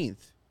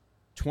 16th,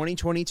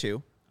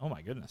 2022. Oh,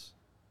 my goodness.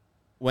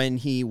 When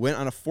he went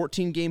on a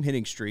 14-game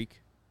hitting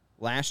streak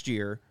last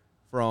year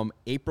from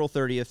April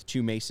 30th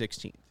to May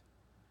 16th.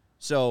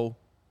 So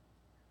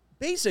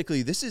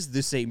basically, this is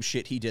the same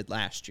shit he did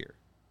last year.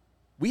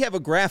 We have a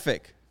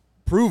graphic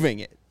proving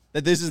it,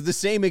 that this is the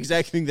same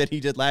exact thing that he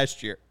did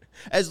last year.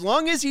 As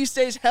long as he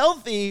stays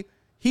healthy,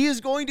 he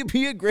is going to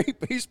be a great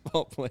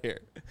baseball player.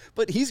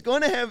 But he's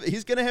going to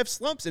have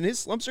slumps, and his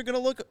slumps are going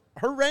to look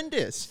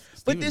horrendous.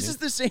 But this is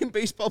the same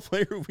baseball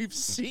player we've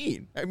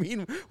seen.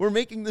 We're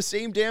making the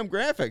same damn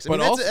graphics.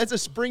 That's a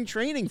spring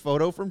training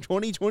photo from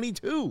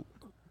 2022.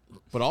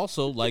 But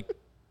also,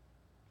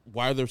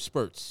 why are there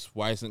spurts?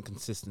 Why isn't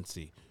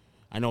consistency?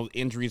 I know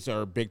injuries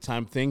are a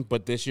big-time thing,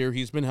 but this year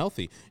he's been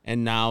healthy.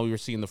 And now you're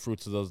seeing the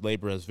fruits of those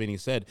labor. As Vinny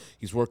said,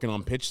 he's working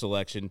on pitch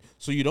selection,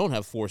 so you don't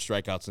have 4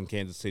 strikeouts in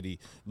Kansas City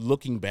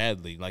looking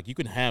badly. You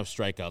can have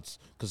strikeouts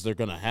because they're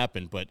going to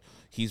happen, but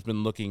he's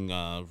been looking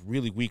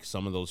really weak,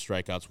 some of those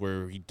strikeouts,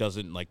 where he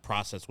doesn't,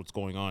 process what's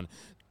going on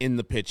in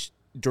the pitch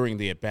during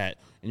the at-bat.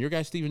 And your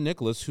guy, Steven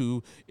Nicholas,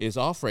 who is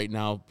off right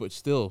now, but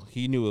still,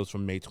 he knew it was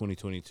from May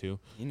 2022.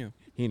 He knew.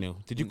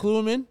 Did you clue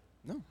him in?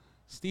 No.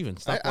 Steven,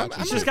 stop I'm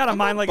watching. He's just got a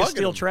mind like a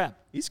steel trap.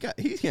 I'm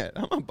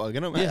not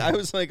bugging him. Yeah. I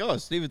was like, oh,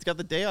 Steven's got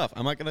the day off.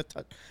 I'm not going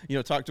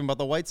to talk to him about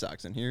the White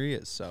Sox, and here he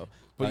is. So,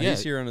 but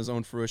he's here on his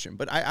own fruition.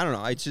 But I don't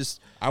know.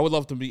 I would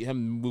love to be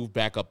him move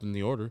back up in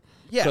the order.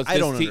 Yeah, I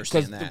don't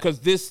understand that. Because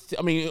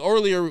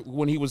earlier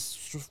when he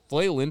was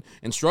flailing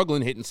and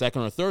struggling, hitting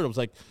second or third, it was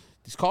like,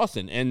 he's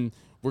costing. And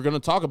we're going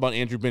to talk about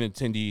Andrew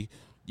Benintendi.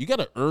 You got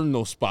to earn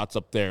those spots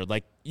up there.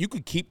 Like, you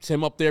could keep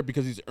Tim up there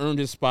because he's earned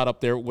his spot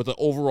up there with an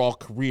overall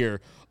career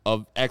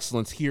of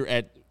excellence here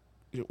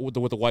with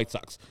the White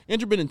Sox.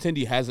 Andrew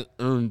Benintendi hasn't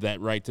earned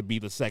that right to be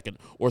the second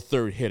or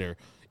third hitter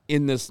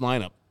in this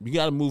lineup. You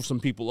got to move some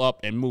people up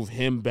and move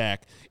him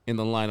back in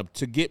the lineup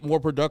to get more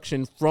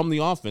production from the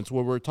offense,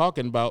 where we're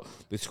talking about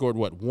they scored,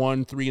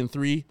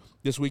 3-3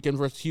 this weekend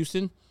versus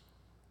Houston?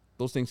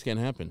 Those things can't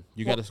happen.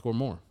 You got to score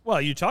more.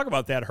 Well, you talk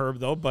about that, Herb,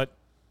 though, but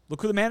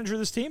look who the manager of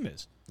this team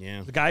is.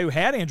 Yeah. The guy who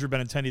had Andrew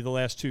Benintendi the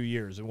last 2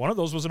 years, and one of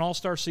those was an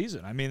all-star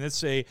season. I mean,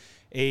 it's a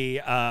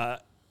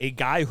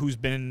guy who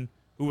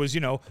was,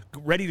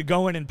 ready to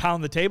go in and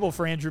pound the table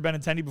for Andrew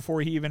Benintendi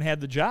before he even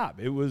had the job.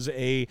 It was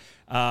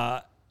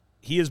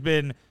he has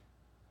been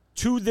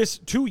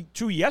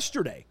to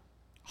yesterday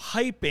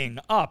hyping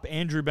up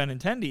Andrew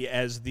Benintendi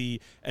as the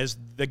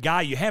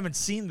guy. You haven't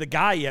seen the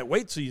guy yet.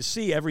 Wait till you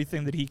see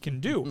everything that he can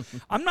do.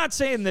 I'm not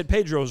saying that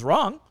Pedro's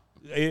wrong.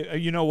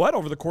 You know what?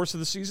 Over the course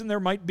of the season, there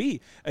might be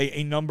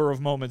a number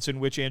of moments in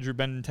which Andrew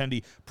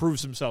Benintendi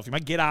proves himself. He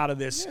might get out of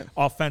this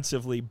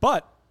offensively,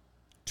 but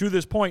to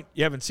this point,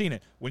 you haven't seen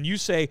it. When you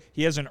say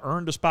he hasn't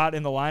earned a spot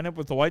in the lineup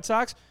with the White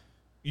Sox,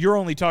 you're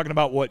only talking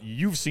about what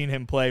you've seen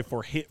him play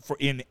for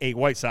in a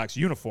White Sox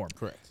uniform.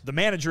 Correct. The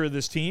manager of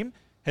this team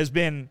has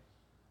been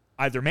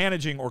either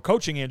managing or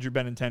coaching Andrew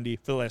Benintendi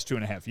for the last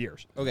 2.5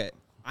 years. Okay,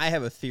 I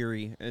have a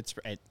theory.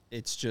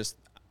 It's just,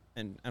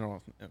 and I don't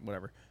know,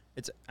 whatever.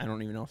 I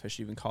don't even know if I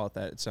should even call it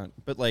that. It's not,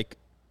 but like,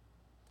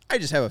 I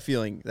just have a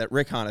feeling that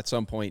Rick Hahn at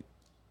some point,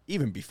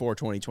 even before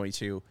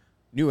 2022,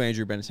 knew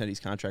Andrew Benintendi's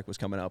contract was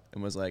coming up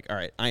and was like, all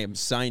right, I am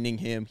signing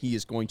him. He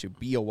is going to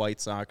be a White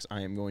Sox.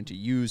 I am going to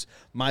use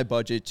my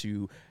budget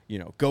to,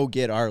 go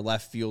get our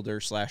left fielder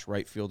 /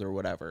 right fielder,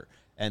 whatever.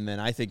 And then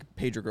I think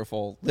Pedro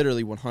Grifol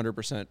literally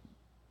 100%,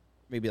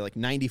 maybe like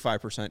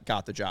 95%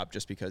 got the job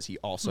just because he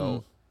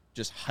also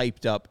just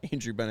hyped up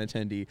Andrew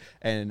Benintendi,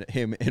 and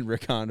him and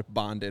Rick Hahn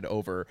bonded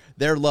over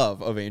their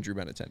love of Andrew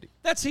Benintendi.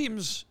 That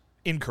seems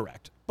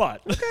incorrect,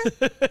 but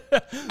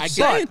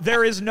But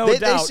there is no doubt.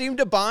 They seem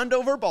to bond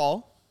over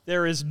ball.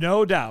 There is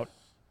no doubt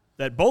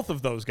that both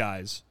of those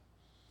guys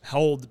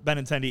hold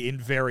Benintendi in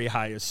very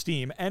high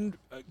esteem and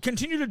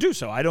continue to do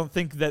so. I don't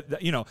think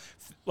that,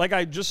 like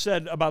I just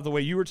said about the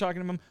way you were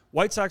talking to him,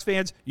 White Sox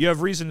fans, you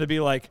have reason to be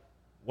like,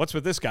 what's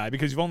with this guy?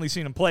 Because you've only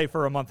seen him play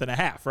for a month and a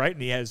half, right?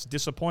 And he has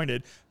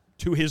disappointed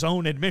to his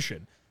own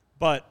admission.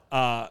 But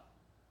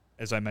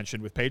as I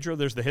mentioned with Pedro,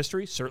 there's the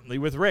history. Certainly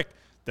with Rick,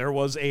 there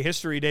was a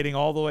history dating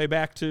all the way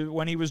back to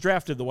when he was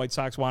drafted, the White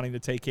Sox wanting to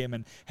take him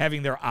and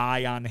having their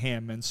eye on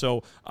him. And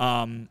so,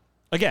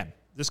 again,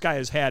 this guy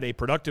has had a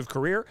productive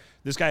career.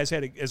 This guy has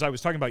had, as I was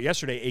talking about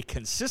yesterday, a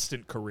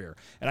consistent career.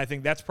 And I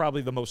think that's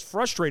probably the most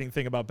frustrating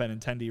thing about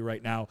Benintendi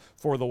right now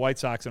for the White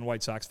Sox and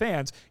White Sox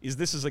fans,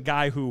 this is a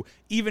guy who,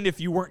 even if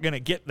you weren't going to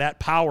get that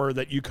power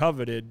that you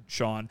coveted,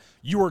 Sean,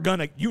 you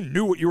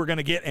knew what you were going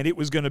to get, and it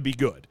was going to be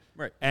good.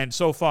 Right. And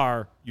so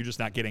far, you're just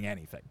not getting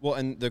anything. Well,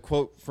 and the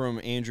quote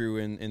from Andrew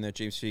in that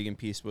James Fegan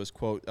piece was,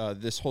 quote,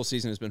 this whole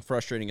season has been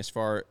frustrating as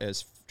far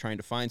as trying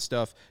to find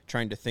stuff,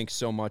 trying to think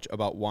so much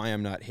about why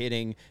I'm not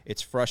hitting.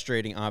 It's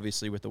frustrating,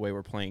 obviously, with the way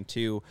we're playing,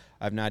 too.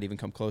 I've not even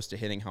come close to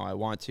hitting how I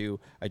want to.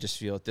 I just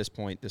feel at this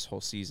point, this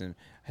whole season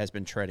has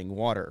been treading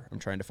water. I'm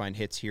trying to find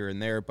hits here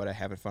and there, but I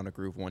haven't found a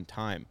groove one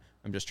time.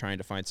 I'm just trying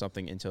to find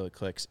something until it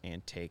clicks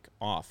and take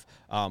off.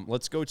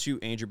 Let's go to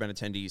Andrew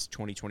Benintendi's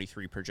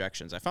 2023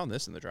 projections. I found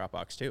this in the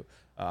Dropbox, too.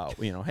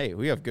 Hey,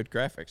 we have good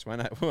graphics. Why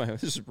not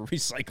just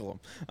recycle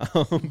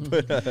them?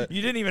 But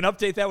you didn't even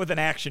update that with an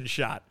action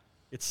shot.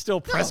 It's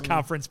still press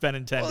conference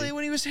Benintendi. Well,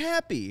 when he was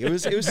happy. It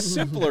was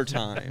simpler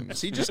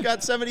times. He just got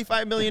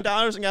 $75 million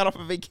and got off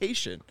a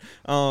vacation.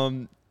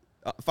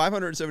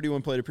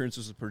 571 plate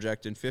appearances was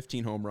projected,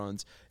 15 home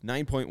runs,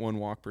 9.1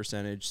 walk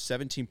percentage,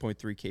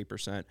 17.3 K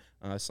percent,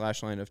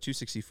 slash line of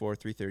 264,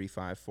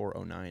 335,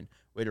 409.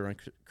 Way to run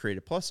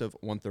created plus of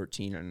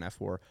 113 and an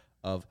F4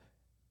 of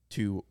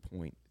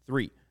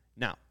 2.3.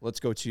 Now, let's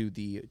go to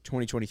the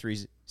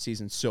 2023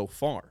 season so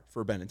far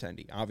for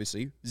Benintendi.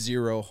 Obviously,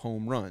 0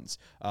 home runs.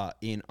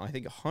 In, I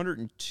think,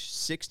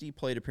 160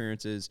 plate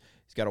appearances,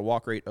 he's got a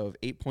walk rate of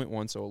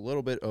 8.1, so a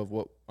little bit of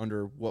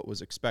under what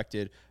was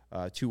expected.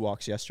 2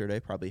 walks yesterday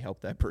probably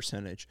helped that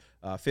percentage.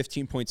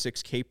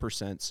 15.6 K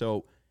percent,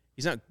 so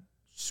he's not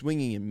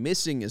swinging and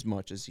missing as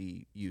much as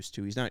he used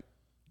to. He's not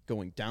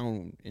going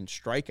down in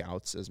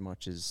strikeouts as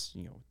much as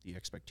the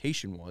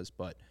expectation was,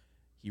 but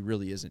he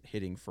really isn't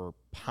hitting for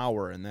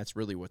power, and that's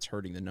really what's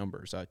hurting the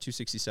numbers.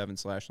 267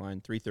 slash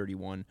line,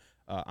 331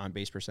 on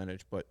base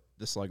percentage, but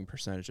the slugging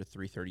percentage of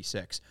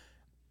 336.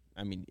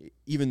 I mean,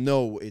 even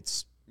though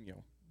it's,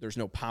 there's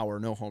no power,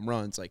 no home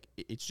runs, like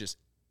it's just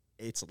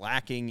it's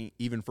lacking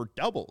even for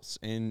doubles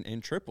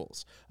and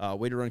triples.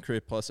 Weighted run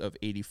career plus of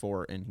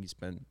 84, and he's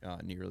been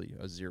nearly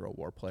a 0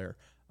 WAR player.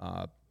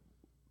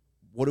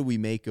 What do we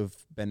make of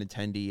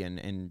Benintendi?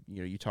 And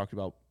you talked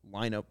about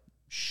lineup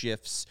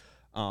shifts.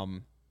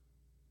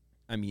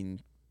 I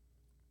mean,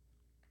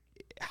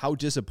 how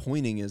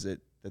disappointing is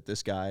it that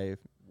this guy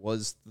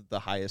was the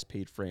highest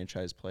paid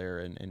franchise player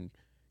and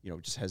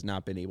just has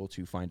not been able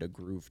to find a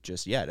groove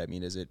just yet? I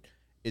mean, is it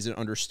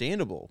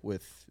understandable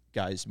with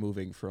guys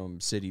moving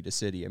from city to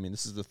city? I mean,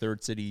 this is the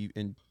third city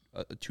in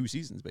 2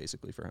 seasons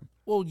basically for him.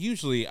 Well,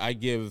 usually I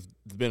give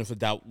the benefit of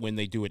doubt when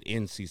they do it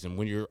in season.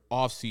 When you're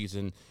off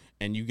season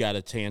and you got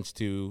a chance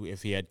to,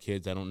 if he had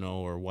kids, I don't know,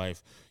 or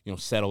wife,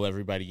 settle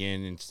everybody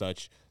in and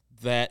such,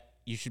 that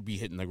you should be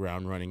hitting the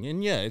ground running.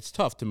 And yeah, it's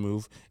tough to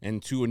move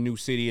and to a new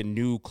city, a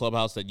new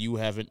clubhouse that you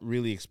haven't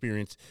really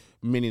experienced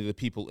many of the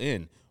people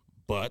in.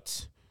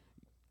 But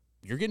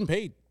you're getting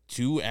paid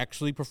to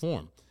actually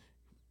perform.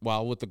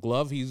 While with the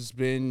glove, he's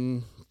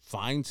been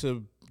fine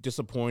to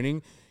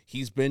disappointing.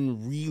 He's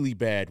been really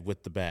bad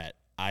with the bat.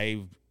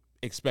 I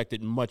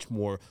expected much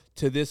more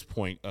to this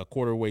point, a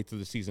quarter way through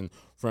the season,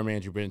 from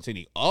Andrew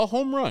Benintendi. A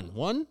home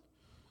run,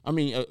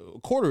 a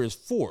quarter is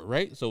 4,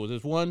 right? So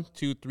there's 1,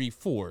 2, 3,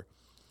 4.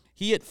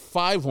 He hit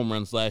 5 home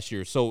runs last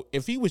year. So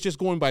if he was just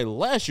going by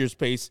last year's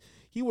pace,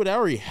 he would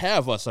already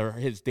have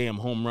his damn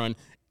home run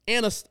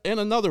and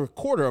another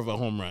quarter of a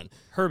home run.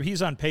 Herb,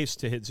 he's on pace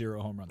to hit 0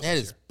 home runs. That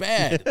is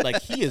bad.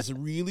 Like, he is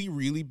really,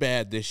 really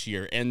bad this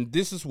year. And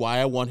this is why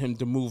I want him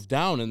to move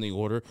down in the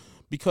order,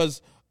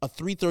 because a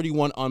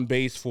 331 on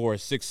base for a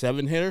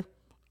 6-7 hitter,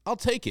 I'll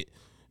take it.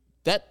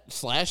 That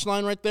slash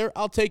line right there,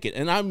 I'll take it.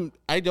 And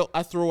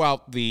I throw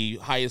out the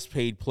highest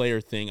paid player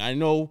thing. I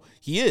know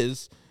he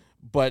is,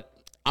 but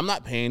I'm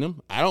not paying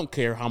him. I don't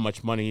care how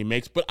much money he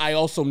makes, but I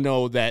also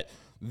know that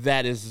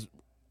is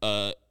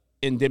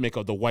endemic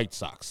of the White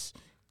Sox,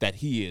 that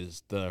he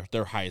is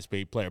their highest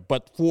paid player.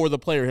 But for the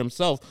player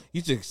himself,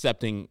 he's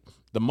accepting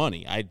the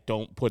money. I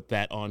don't put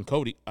that on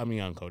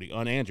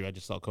on Andrew. I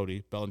just saw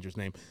Cody Bellinger's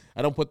name.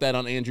 I don't put that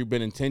on Andrew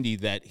Benintendi,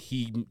 that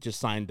he just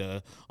signed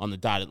on the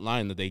dotted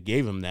line, that they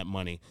gave him that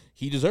money.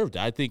 He deserved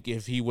it. I think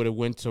if he would have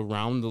went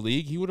around the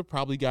league, he would have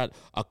probably got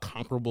a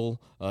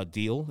comparable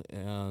deal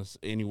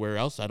anywhere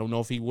else. I don't know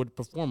if he would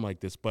perform like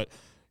this, but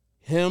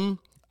him,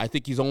 I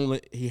think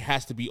he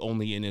has to be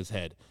only in his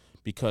head,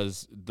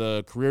 because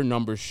the career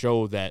numbers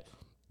show that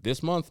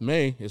this month,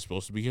 May, is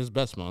supposed to be his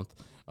best month,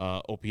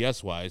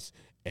 OPS-wise,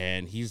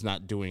 and he's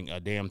not doing a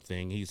damn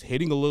thing. He's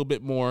hitting a little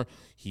bit more.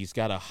 He's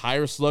got a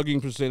higher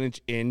slugging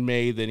percentage in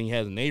May than he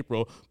has in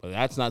April, but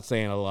that's not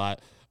saying a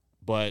lot.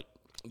 But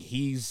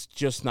he's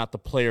just not the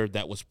player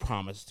that was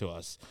promised to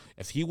us.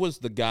 If he was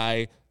the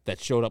guy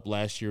that showed up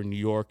last year in New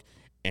York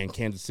and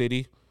Kansas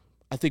City,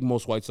 I think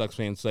most White Sox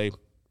fans say,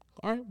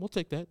 all right, we'll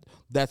take that.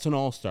 That's an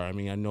all-star. I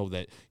mean, I know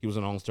that he was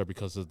an all-star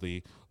because of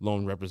the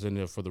lone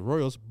representative for the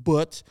Royals,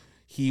 but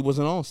he was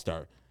an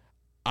all-star.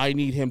 I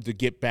need him to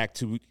get back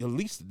to at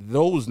least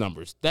those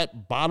numbers,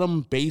 that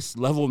bottom base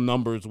level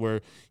numbers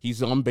where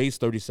he's on base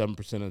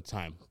 37% of the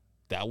time.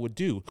 That would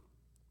do.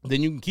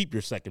 Then you can keep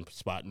your second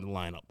spot in the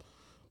lineup.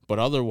 But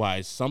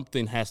otherwise,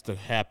 something has to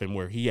happen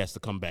where he has to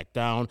come back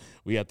down.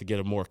 We have to get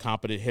a more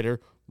competent hitter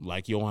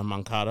like Yohan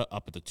Moncada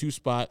up at the 2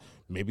 spot,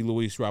 maybe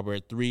Luis Robert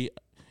at 3,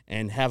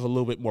 and have a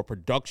little bit more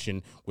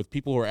production with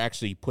people who are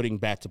actually putting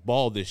bat to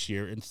ball this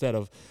year instead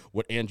of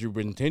what Andrew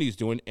Benintendi is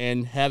doing,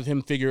 and have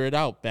him figure it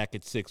out back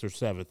at 6th or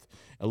 7th,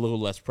 a little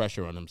less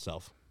pressure on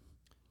himself.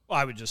 Well,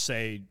 I would just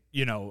say,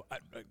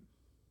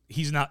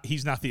 he's not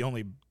the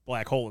only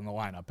black hole in the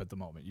lineup at the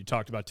moment. You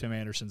talked about Tim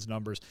Anderson's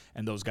numbers,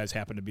 and those guys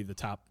happen to be the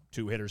top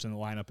 2 hitters in the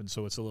lineup, and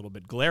so it's a little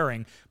bit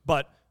glaring.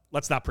 But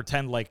let's not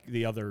pretend like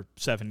the other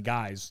 7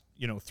 guys,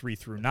 3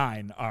 through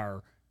 9,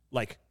 are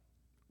like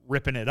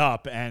ripping it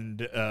up,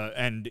 and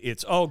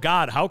it's, oh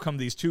God, how come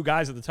these 2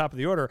 guys at the top of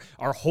the order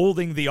are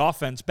holding the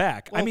offense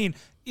back? Well, I mean,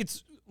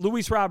 it's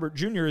Luis Robert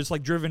Jr. is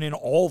like driven in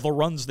all the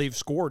runs they've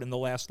scored in the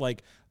last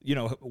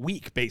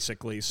week,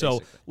 basically.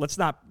 So let's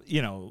not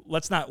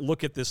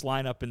look at this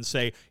lineup and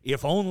say,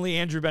 if only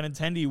Andrew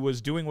Benintendi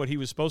was doing what he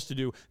was supposed to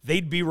do,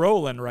 they'd be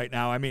rolling right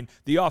now. I mean,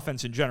 the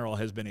offense in general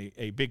has been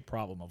a big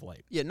problem of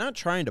late. Yeah, not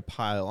trying to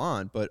pile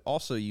on, but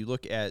also you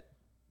look at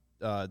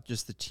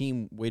just the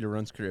team weighted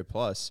runs career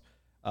plus.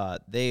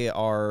 They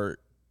are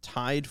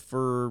tied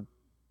for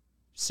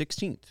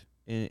 16th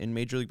in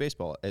Major League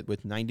Baseball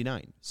with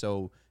 99.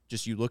 So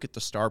just you look at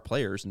the star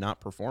players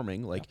not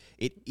performing,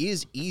 it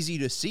is easy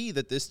to see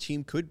that this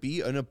team could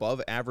be an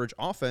above average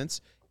offense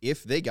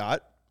if they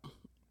got,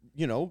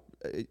 the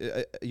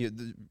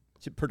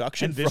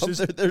production from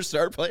their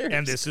star players.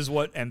 And this is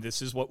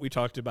what we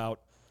talked about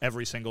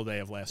every single day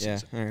of last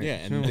season. Right. Yeah,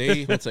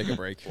 and let's take a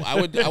break. Well,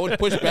 I would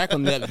push back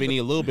on that, Vinny,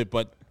 a little bit,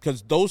 but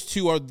because those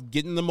 2 are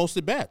getting the most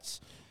at bats.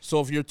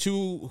 So if your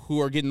 2 who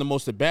are getting the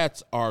most at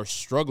bats are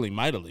struggling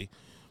mightily,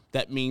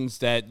 that means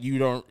that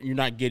you're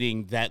not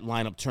getting that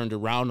lineup turned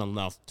around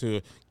enough to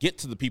get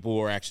to the people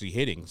who are actually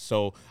hitting.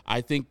 So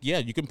I think,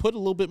 you can put a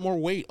little bit more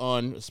weight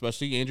on,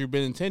 especially Andrew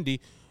Benintendi.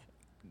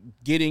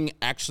 getting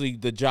actually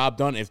the job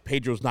done if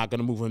Pedro's not going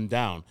to move him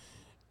down.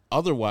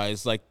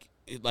 Otherwise, like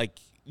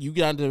you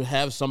got to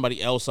have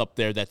somebody else up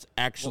there that's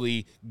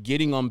actually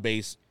getting on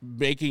base,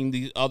 making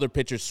the other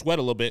pitchers sweat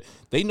a little bit.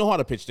 They know how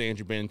to pitch to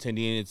Andrew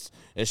Benintendi, and it's,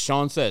 as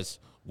Sean says,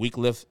 weak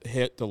lift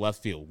hit to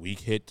left field, weak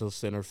hit to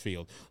center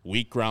field,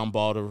 weak ground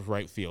ball to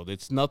right field.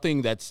 It's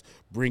nothing that's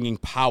bringing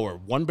power.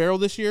 One barrel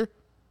this year?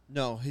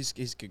 No, he's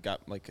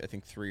got like I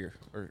think three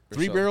or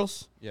three so.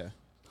 barrels. Yeah,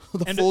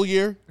 full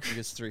year. I think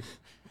it's three.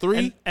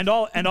 And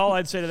all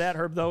I'd say to that,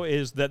 Herb, though,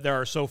 is that there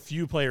are so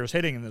few players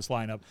hitting in this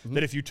lineup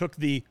that if you took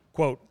the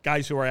quote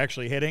guys who are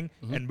actually hitting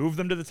and moved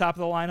them to the top of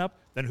the lineup,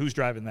 then who's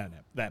driving that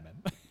man?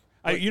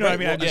 You know what I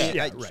mean?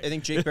 Well, I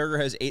think Jake Berger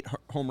has 8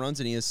 home runs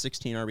and he has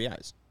 16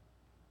 RBIs.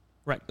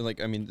 Right. Like,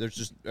 I mean,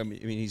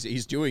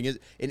 he's doing it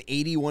in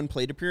 81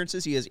 plate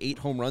appearances. He has 8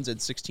 home runs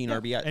and 16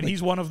 RBIs. And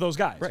he's one of those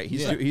guys. Right.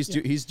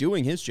 He's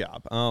doing his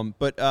job.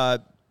 But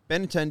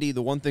Benintendi,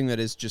 the one thing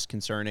that is just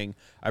concerning,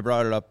 I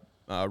brought it up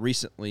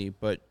recently,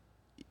 but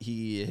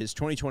his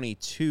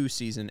 2022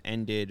 season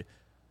ended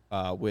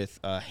with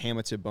a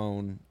hamate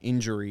bone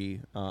injury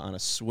on a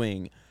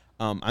swing.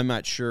 I'm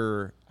not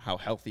sure how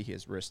healthy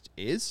his wrist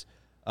is,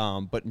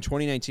 but in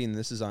 2019,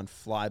 this is on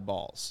fly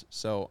balls.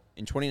 So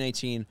in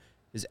 2019,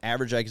 his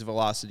average exit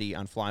velocity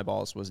on fly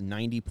balls was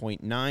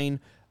 90.9,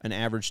 an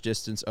average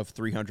distance of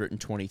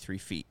 323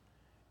 feet.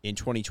 In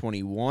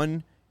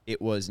 2021,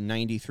 it was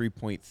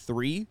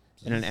 93.3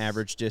 and an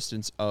average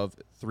distance of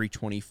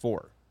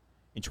 324.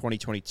 In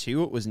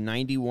 2022, it was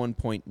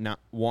 91.1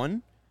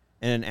 and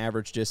an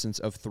average distance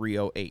of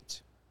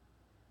 308.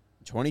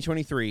 In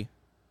 2023,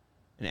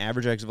 an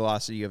average exit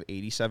velocity of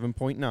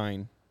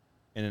 87.9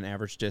 and an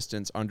average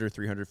distance under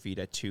 300 feet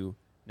at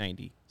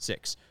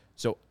 296.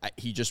 So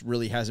he just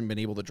really hasn't been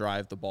able to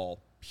drive the ball,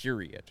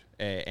 period.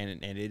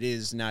 And it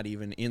is not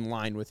even in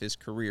line with his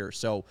career.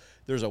 So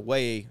there's a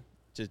way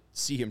to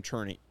see him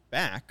turn it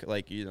back.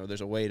 Like, there's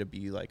a way to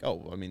be like,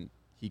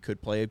 he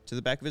could play to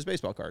the back of his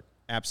baseball card.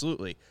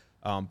 Absolutely.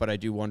 But I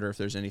do wonder if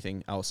there's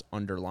anything else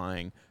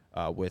underlying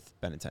with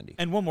Benintendi.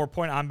 And one more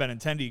point on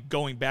Benintendi,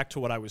 going back to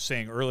what I was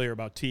saying earlier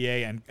about TA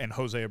and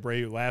Jose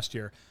Abreu last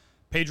year,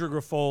 Pedro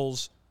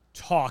Grifol's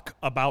talk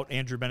about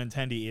Andrew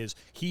Benintendi is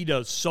he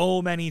does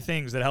so many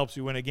things that helps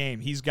you win a game.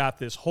 He's got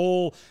this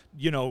whole,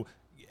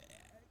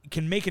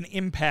 can make an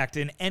impact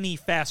in any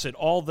facet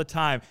all the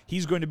time.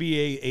 He's going to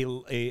be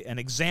an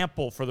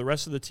example for the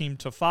rest of the team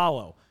to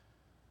follow.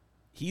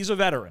 He's a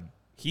veteran.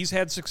 He's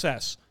had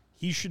success.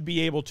 He should be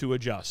able to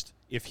adjust.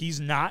 If he's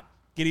not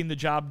getting the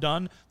job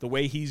done the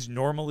way he's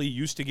normally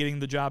used to getting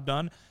the job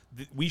done,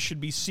 we should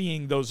be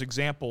seeing those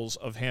examples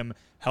of him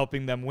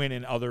helping them win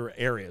in other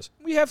areas.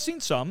 We have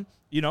seen some.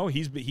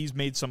 He's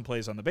made some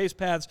plays on the base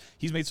paths.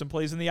 He's made some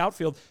plays in the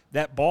outfield.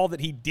 That ball that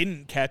he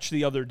didn't catch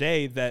the other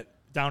day, that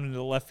down into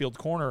the left field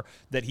corner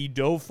that he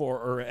dove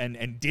for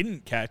and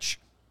didn't catch,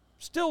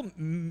 still,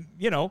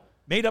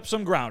 made up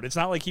some ground. It's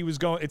not like he was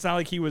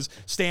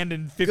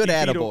standing 50 Good feet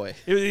attaboy.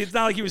 It's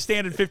not like he was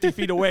standing 50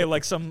 feet away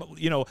like some,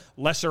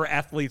 lesser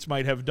athletes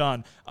might have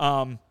done.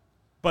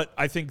 But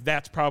I think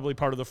that's probably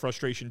part of the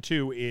frustration,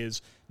 too,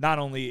 is not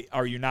only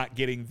are you not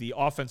getting the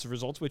offensive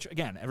results, which,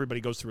 again,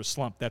 everybody goes through a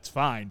slump. That's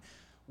fine.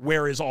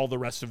 Where is all the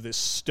rest of this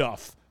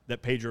stuff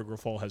that Pedro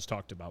Grifol has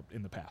talked about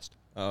in the past?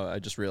 I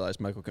just realized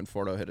Michael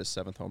Conforto hit his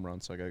 7th home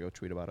run, so I got to go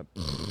tweet about it.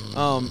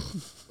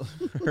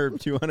 Herb,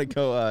 do you want to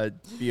go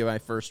be my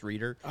first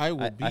reader? I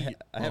will be. I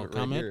have it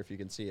right here if you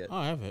can see it. Oh,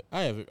 I have it.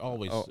 I have it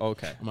always. Oh,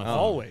 okay.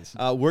 Always.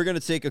 We're going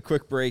to take a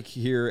quick break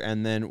here,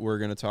 and then we're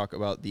going to talk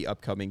about the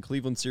upcoming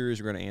Cleveland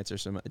series. We're going to answer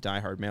some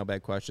diehard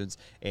mailbag questions,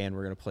 and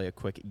we're going to play a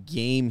quick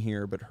game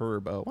here. But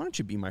Herb, why don't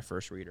you be my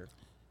first reader?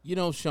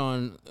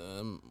 Sean,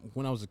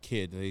 when I was a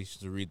kid, I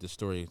used to read the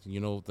story.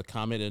 The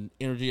Comet and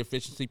Energy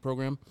Efficiency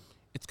Program?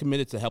 It's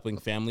committed to helping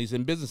families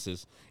and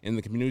businesses in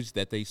the communities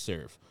that they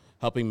serve,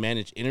 helping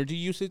manage energy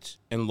usage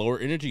and lower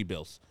energy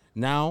bills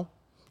now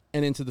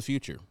and into the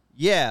future.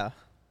 Yeah.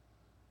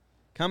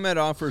 ComEd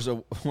offers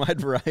a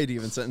wide variety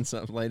of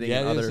incentives, lighting,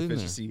 and other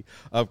efficiency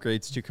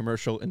upgrades to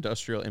commercial,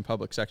 industrial, and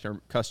public sector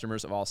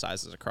customers of all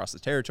sizes across the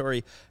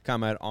territory.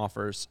 ComEd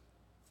offers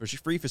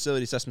free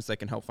facility assessments that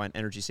can help find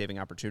energy-saving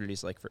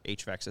opportunities like for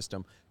HVAC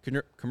system,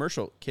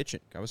 commercial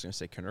kitchen,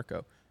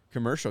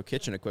 commercial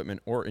kitchen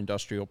equipment, or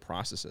industrial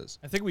processes.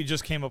 I think we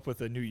just came up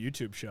with a new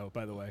YouTube show,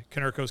 by the way.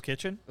 Canerco's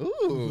Kitchen.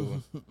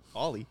 Ooh.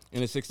 Ollie.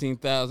 In a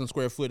 16,000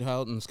 square foot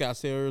house in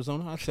Scottsdale,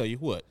 Arizona. I'll tell you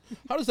what.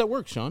 How does that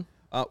work, Sean?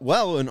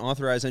 An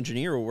authorized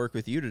engineer will work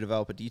with you to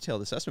develop a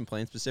detailed assessment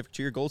plan specific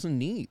to your goals and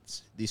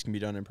needs. These can be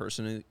done in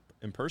person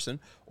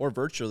or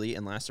virtually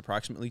and last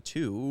approximately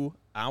 2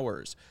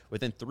 hours.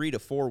 Within 3 to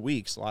 4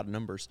 weeks, a lot of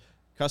numbers,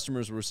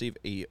 customers will receive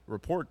a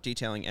report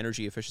detailing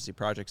energy efficiency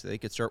projects that they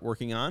could start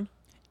working on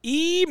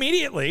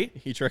immediately.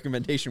 Each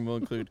recommendation will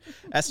include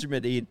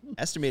estimated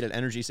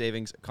energy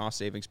savings, cost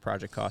savings,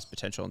 project costs,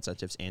 potential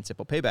incentives, and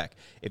simple payback.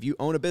 If you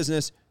own a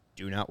business,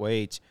 do not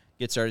wait.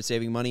 Get started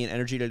saving money and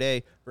energy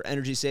today. For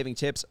energy-saving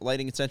tips,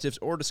 lighting incentives,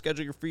 or to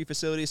schedule your free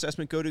facility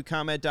assessment, go to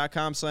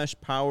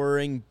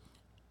ComEd.com/powering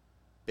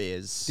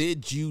biz.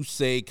 Did you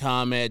say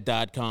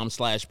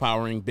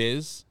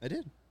ComEd.com/poweringbiz? I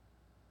did.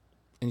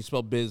 And you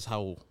spell biz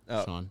how,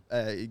 Sean?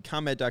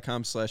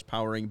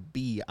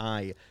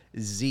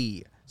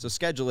 ComEd.com/poweringbiz. So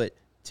schedule it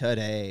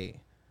today.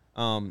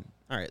 All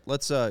right,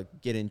 let's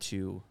get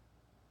into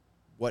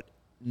what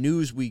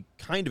news we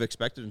kind of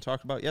expected and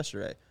talked about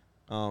yesterday.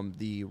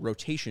 The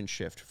rotation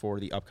shift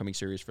for the upcoming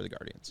series for the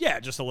Guardians. Yeah,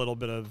 just a little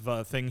bit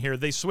of thing here.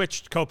 They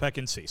switched Kopech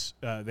and Cease.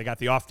 They got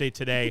the off day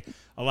today,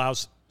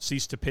 allows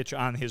Cease to pitch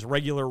on his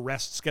regular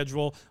rest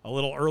schedule a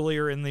little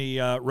earlier in the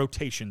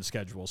rotation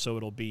schedule. So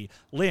it'll be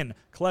Lynn,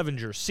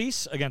 Clevenger,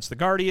 Cease against the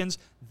Guardians,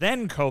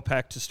 then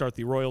Kopech to start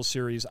the Royals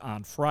series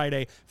on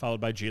Friday, followed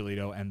by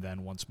Giolito, and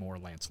then once more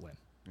Lance Lynn.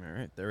 All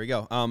right, there we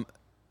go. I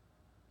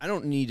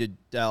don't need to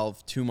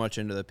delve too much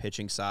into the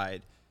pitching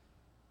side.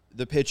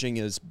 The pitching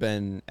has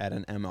been at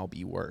an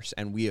MLB worse,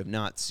 and we have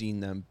not seen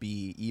them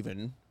be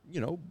even,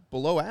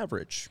 below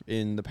average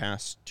in the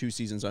past 2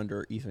 seasons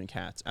under Ethan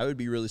Katz. I would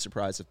be really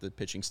surprised if the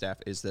pitching staff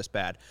is this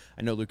bad.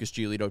 I know Lucas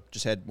Giolito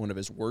just had one of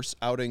his worst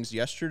outings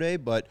yesterday,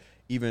 but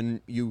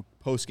even you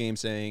post-game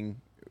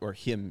saying, or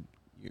him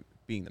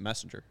being the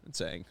messenger and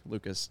saying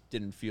Lucas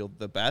didn't feel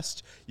the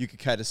best, you could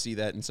kind of see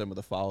that in some of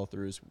the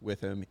follow-throughs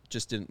with him. It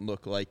just didn't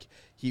look like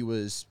he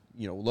was,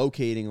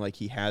 locating like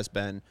he has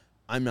been.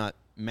 I'm not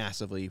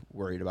massively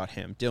worried about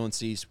him. Dylan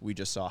Cease, we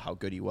just saw how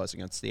good he was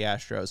against the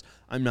Astros.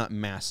 I'm not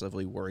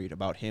massively worried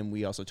about him.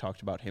 We also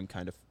talked about him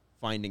kind of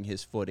finding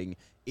his footing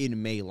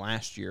in May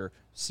last year.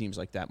 Seems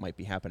like that might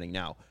be happening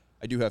now.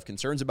 I do have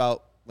concerns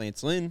about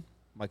Lance Lynn,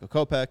 Michael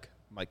Kopech,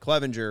 Mike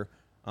Clevenger,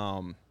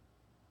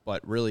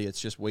 but really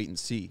it's just wait and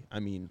see. I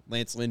mean,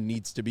 Lance Lynn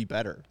needs to be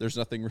better. There's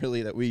nothing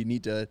really that we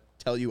need to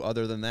tell you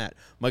other than that.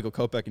 Michael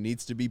Kopech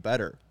needs to be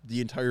better.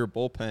 The entire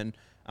bullpen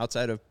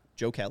outside of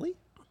Joe Kelly,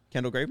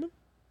 Kendall Graveman,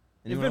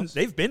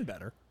 They've been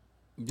better.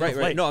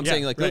 Right. No, I'm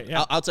saying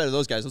outside of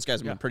those guys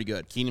have been pretty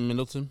good. Keenan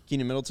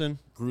Middleton.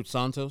 Groot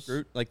Santos.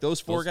 Like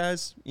those 4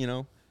 guys,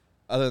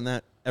 other than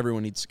that,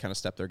 everyone needs to kind of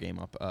step their game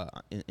up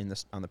in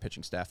this on the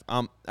pitching staff.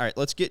 All right,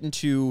 let's get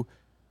into.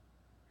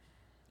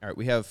 All right,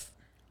 we have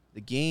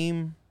the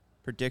game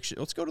prediction.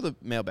 Let's go to the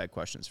mailbag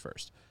questions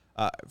first.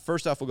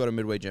 First off, we'll go to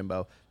Midway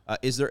Jimbo.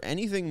 Is there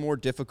anything more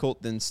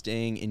difficult than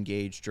staying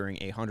engaged during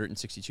a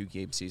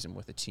 162-game season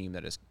with a team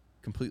that is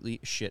completely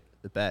shit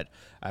the bed?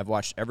 I've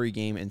watched every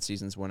game in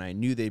seasons when I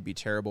knew they'd be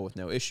terrible with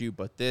no issue,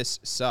 but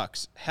this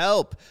sucks.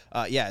 Help!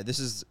 This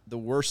is the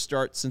worst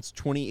start since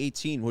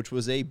 2018, which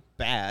was a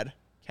bad,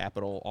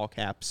 capital, all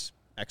caps,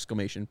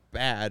 exclamation,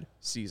 bad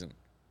season.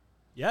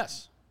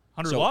 Yes.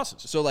 100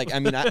 losses. So, I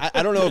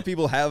don't know if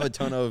people have a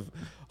ton of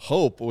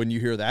hope when you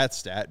hear that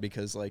stat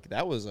because,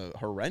 that was a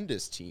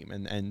horrendous team.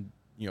 And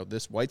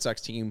this White Sox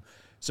team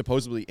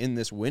supposedly in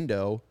this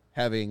window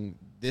having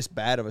this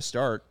bad of a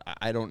start,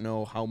 I don't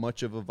know how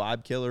much of a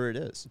vibe killer it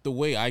is. The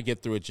way I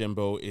get through it,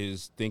 Jimbo,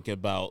 is think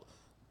about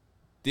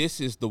this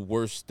is the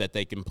worst that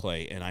they can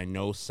play. And I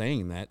know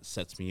saying that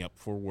sets me up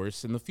for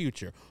worse in the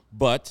future.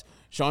 But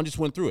Sean just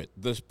went through it.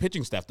 The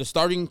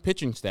starting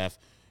pitching staff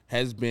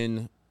has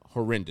been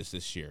horrendous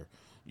this year.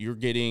 You're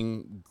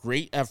getting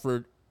great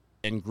effort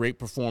and great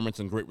performance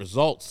and great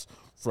results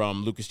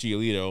from Lucas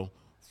Giolito.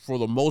 For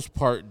the most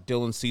part,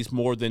 Dylan Cease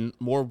more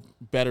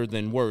better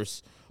than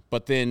worse.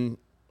 But then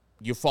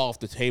you fall off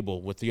the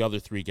table with the other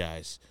 3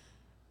 guys.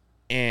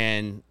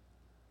 And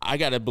I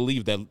got to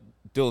believe that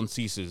Dylan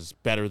Cease is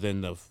better than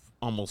the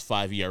almost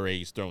 5 ERA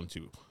he's thrown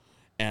to.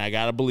 And I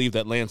got to believe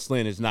that Lance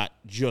Lynn is not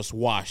just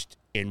washed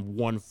in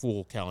one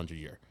full calendar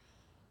year.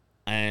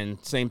 And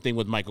same thing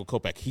with Michael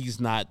Kopech. He's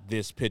not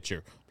this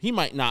pitcher. He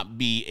might not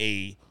be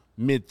a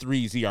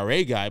mid-3s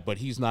ERA guy, but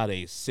he's not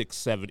a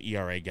 6-7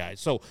 ERA guy.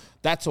 So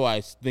that's why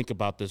I think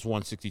about this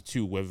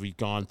 162, where we've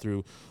gone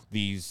through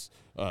these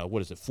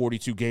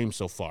 42 games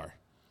so far,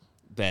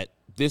 that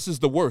this is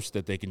the worst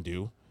that they can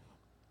do.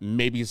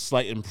 Maybe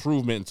slight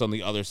improvements on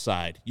the other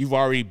side. You've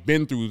already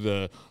been through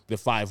the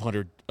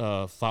 500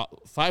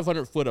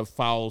 foot of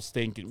foul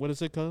stinking. What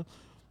is it called?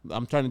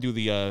 I'm trying to do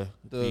the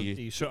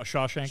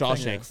Shawshank.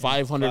 Shawshank.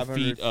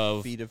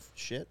 500 feet of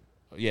shit.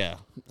 Yeah,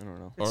 I don't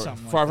know. Or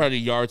 500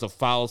 yards of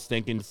foul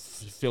stinking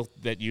filth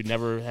that you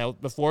never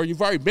held before.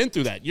 You've already been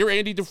through that. You're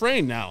Andy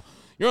Dufresne now.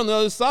 You're on the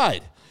other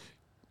side,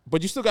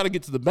 but you still got to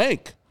get to the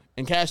bank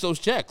and cash those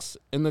checks.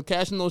 And the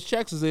cashing those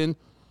checks is in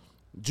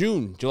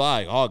June,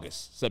 July,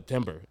 August,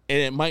 September. And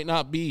it might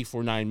not be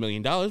for $9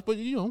 million, but,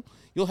 you'll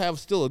have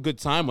still a good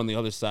time on the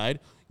other side.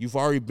 You've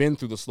already been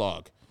through the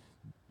slog.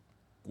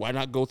 Why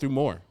not go through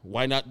more?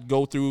 Why not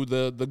go through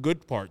the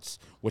good parts,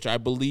 which I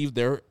believe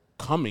they're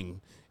coming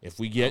if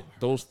we get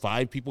those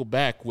 5 people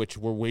back, which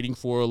we're waiting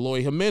for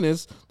Eloy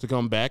Jimenez to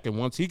come back. And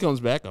once he comes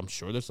back, I'm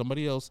sure there's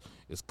somebody else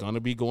is going to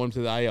be going to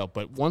the IL.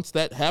 But once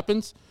that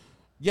happens,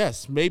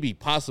 yes, maybe,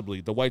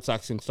 possibly, the White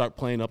Sox can start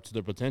playing up to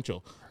their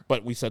potential.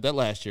 But we said that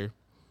last year.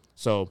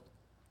 So,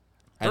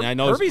 and I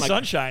know Herbie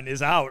Sunshine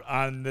is out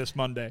on this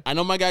Monday. I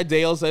know my guy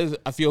Dale says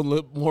I feel a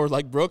little more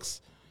like Brooks.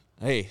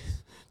 Hey,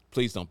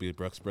 please don't be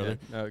Brooks, brother.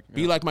 Yeah, no.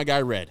 Be like my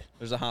guy Red.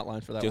 There's a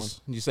hotline for that one.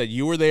 You said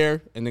you were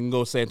there, and then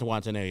go Santo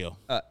Antonio.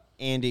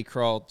 Andy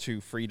crawled to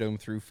freedom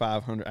through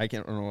 500. I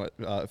can't remember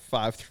what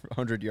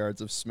 500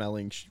 yards of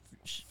smelling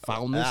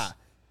foulness.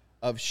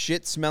 Of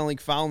shit-smelling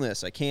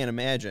foulness. I can't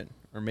imagine,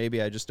 or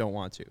maybe I just don't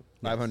want to.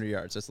 500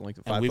 yards. That's the length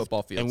of 5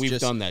 football fields. And we've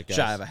just done that, guys.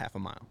 Shy of a half a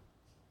mile.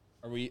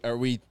 Are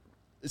we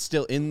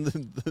still in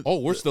the Oh,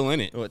 we're still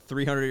in it. What,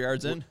 300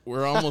 yards in?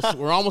 We're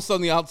almost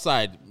on the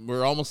outside.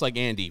 We're almost like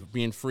Andy,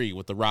 being free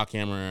with the rock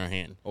hammer in our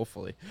hand.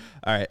 Hopefully.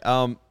 All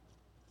right.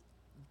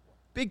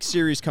 Big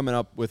series coming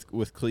up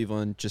with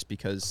Cleveland, just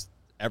because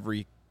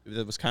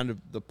that was kind of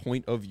the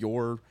point of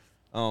your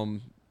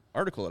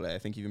article today. I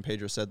think even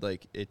Pedro said,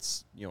 like,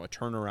 it's, a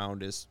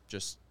turnaround is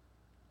just,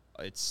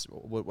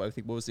 what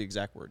was the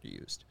exact word you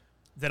used?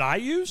 That I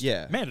used?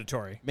 Yeah.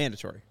 Mandatory. Yeah,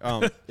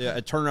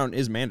 a turnaround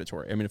is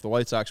mandatory. I mean, if the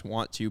White Sox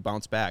want to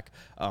bounce back,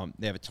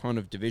 they have a ton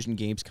of division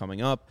games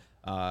coming up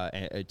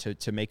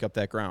to make up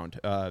that ground.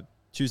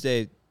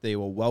 Tuesday, they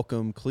will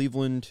welcome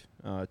Cleveland.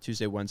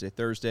 Tuesday, Wednesday,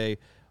 Thursday.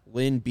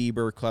 Lynn,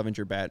 Bieber,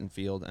 Clevenger,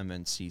 Battenfield, and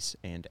then Cease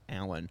and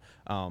Allen.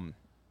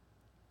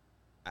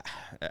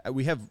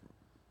 We have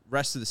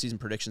rest of the season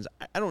predictions.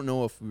 I don't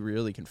know if we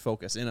really can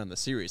focus in on the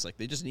series. Like,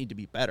 they just need to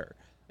be better.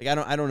 Like,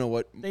 I don't know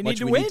what they much need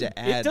to we win. Need to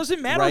add, it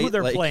doesn't matter right? who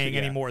they're like, playing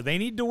anymore. They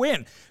need to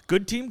win.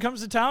 Good team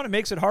comes to town. It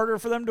makes it harder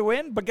for them to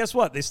win. But guess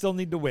what? They still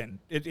need to win.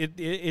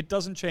 It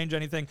doesn't change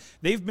anything.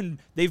 They've been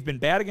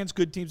bad against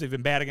good teams. They've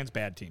been bad against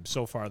bad teams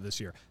so far this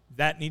year.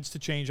 That needs to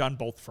change on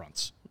both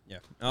fronts. Yeah.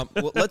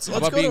 Let's How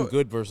about go being to,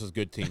 good versus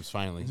good teams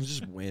finally?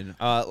 just win.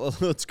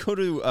 Let's go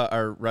to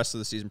our rest of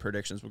the season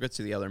predictions. We'll get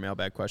to the other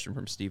mailbag question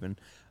from Steven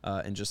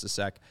in just a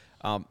sec.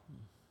 I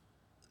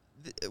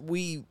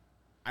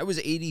was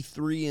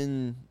 83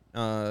 in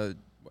I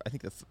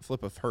think the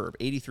flip of Herb,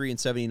 83 and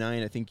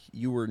 79. I think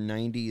you were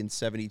 90 and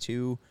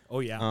 72. Oh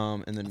yeah.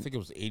 And then I think it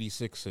was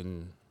 86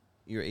 and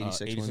you're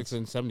 86. 86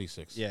 and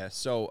 76. Yeah.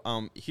 So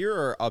here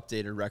are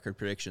updated record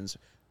predictions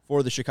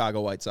for the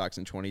Chicago White Sox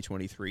in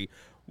 2023.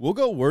 We'll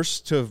go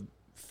worst to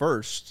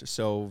first.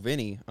 So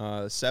Vinny,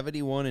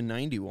 71 and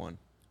 91.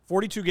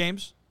 42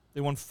 games.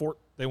 They won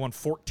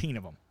 14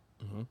 of them.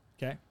 Mm-hmm.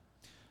 Okay.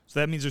 So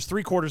that means there's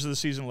 3 quarters of the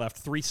season left,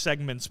 3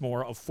 segments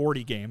more of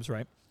 40 games,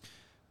 right?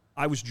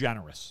 I was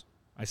generous.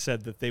 I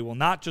said that they will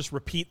not just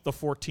repeat the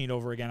 14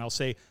 over again. I'll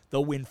say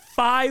they'll win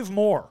 5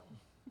 more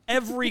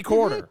every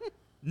quarter.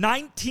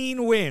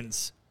 19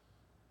 wins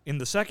in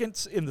the second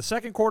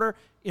quarter,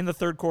 in the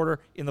third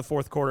quarter, in the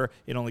fourth quarter.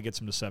 It only gets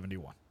them to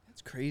 71.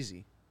 That's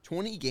crazy.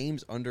 20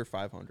 games under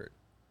 500.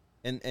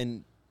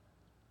 And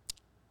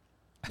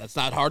that's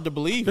not hard to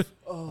believe.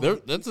 They're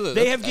in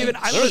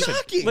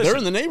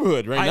the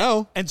neighborhood right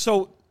now. And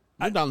so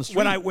down the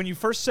street. When you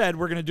first said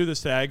we're going to do this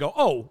today, I go,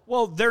 oh,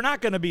 well, they're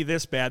not going to be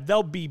this bad.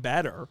 They'll be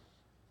better.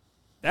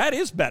 That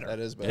is better. That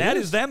is better. That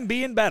is them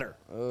being better.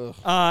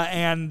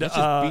 And that's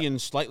just being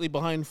slightly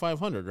behind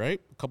 500, right?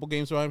 A couple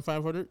games behind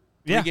 500.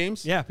 3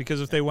 games. Yeah,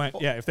 because if they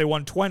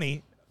won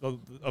 20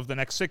 of the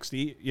next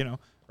 60,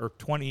 or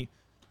 20,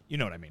 you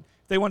know what I mean.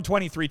 If they won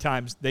 23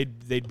 times,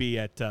 they'd be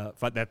at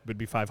that would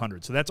be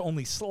 500. So that's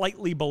only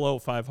slightly below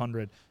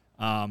 500.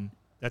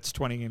 That's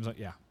 20 games.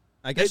 Yeah.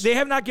 I guess they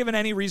have not given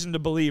any reason to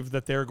believe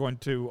that they're going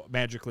to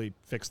magically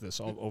fix this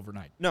all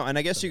overnight. No, and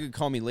I guess you could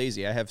call me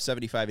lazy. I have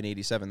 75 and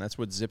 87. That's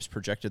what Zips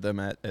projected them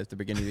at the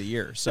beginning of the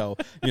year. So,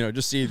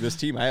 just see this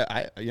team.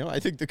 I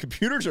think the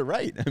computers are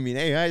right. I mean,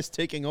 AI is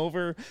taking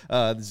over.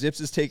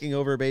 Zips is taking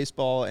over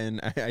baseball, and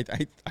I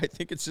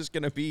think it's just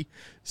going to be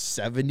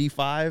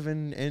 75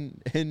 and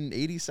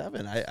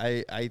 87.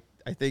 I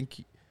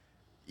think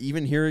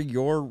even hearing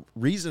your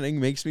reasoning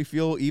makes me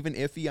feel even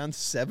iffy on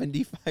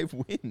 75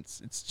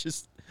 wins. It's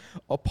just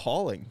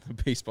appalling, the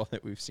baseball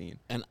that we've seen.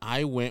 And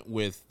I went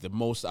with the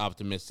most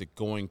optimistic,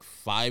 going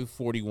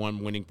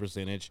 541 winning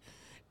percentage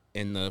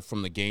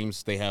from the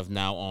games they have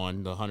now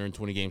on, the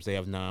 120 games they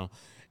have now,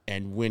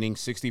 and winning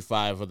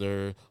 65 of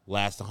their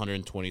last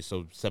 120,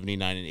 so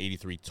 79 and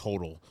 83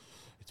 total.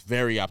 It's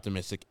very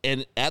optimistic.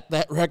 And at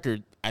that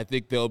record, I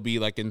think they'll be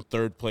like in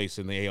third place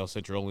in the AL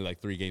Central, only like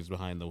 3 games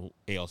behind the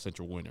AL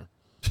Central winner.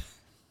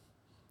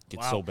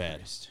 It's so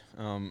bad.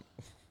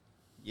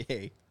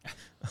 Yay.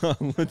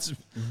 Let's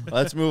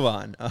move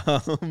on.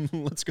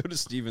 Let's go to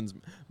Steven's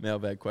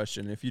mailbag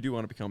question. If you do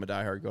want to become a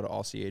diehard, go to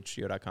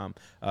allchgo.com.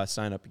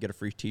 Sign up. You get a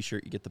free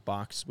T-shirt. You get the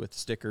box with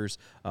stickers,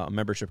 a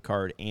membership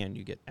card, and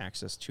you get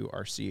access to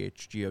our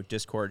CHGO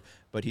Discord.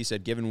 But he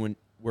said, given when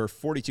we're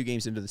 42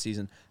 games into the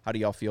season, how do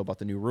y'all feel about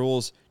the new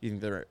rules? Do you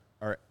think they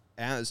are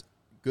as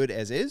good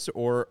as is,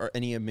 or are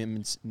any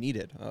amendments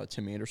needed?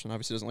 Tim Anderson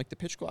obviously doesn't like the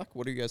pitch clock.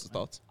 What are you guys'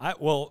 thoughts?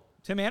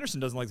 Tim Anderson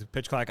doesn't like the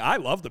pitch clock. I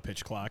love the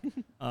pitch clock.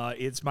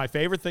 It's my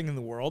favorite thing in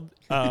the world.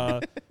 I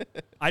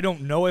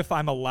don't know if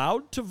I'm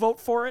allowed to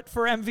vote for it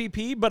for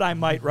MVP, but I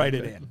might write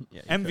it in.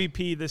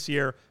 MVP this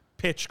year,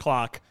 pitch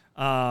clock.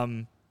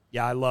 I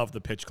love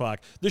the pitch clock.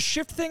 The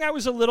shift thing, I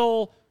was a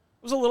little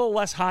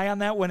less high on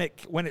that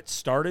when it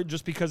started,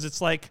 just because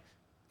it's like,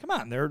 come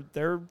on, they're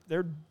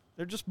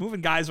just moving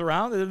guys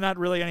around. They're not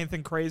really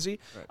anything crazy.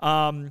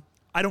 Right.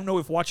 I don't know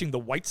if watching the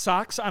White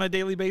Sox on a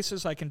daily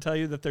basis, I can tell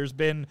you that there's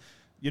been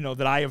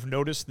that I have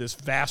noticed this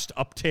vast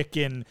uptick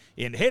in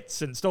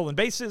hits and stolen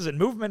bases and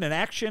movement and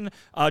action,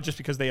 just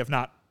because they have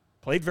not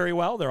played very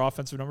well. Their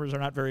offensive numbers are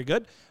not very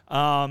good.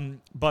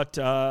 But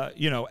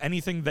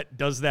anything that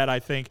does that, I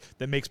think,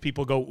 that makes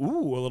people go,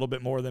 ooh, a little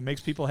bit more, that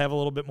makes people have a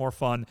little bit more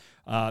fun,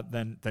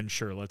 then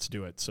sure, let's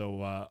do it.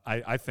 So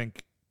I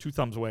think 2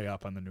 thumbs way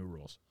up on the new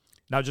rules.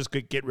 Now just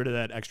get rid of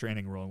that extra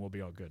inning rule and we'll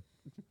be all good.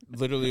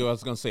 Literally what I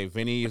was going to say.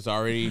 Vinny has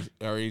already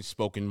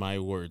spoken my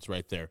words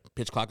right there.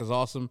 Pitch clock is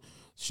awesome.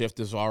 Shift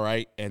is all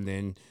right. And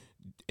then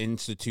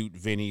institute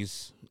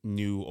Vinny's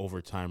new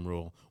overtime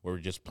rule where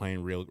we're just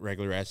playing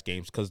regular-ass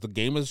games because the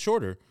game is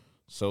shorter.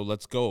 So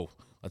let's go.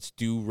 Let's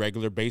do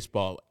regular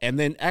baseball. And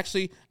then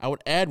actually I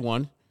would add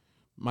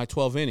my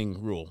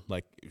 12-inning rule.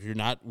 Like if you're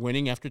not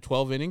winning after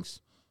 12 innings,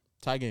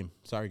 tie game.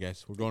 Sorry,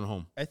 guys. We're going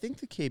home. I think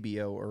the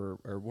KBO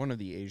or one of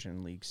the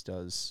Asian leagues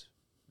does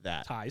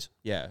that. Ties.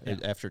 Yeah.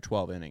 After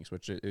 12 innings,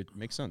 which it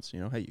makes sense.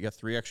 Hey, you got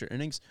 3 extra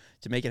innings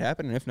to make it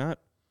happen, and if not,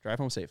 drive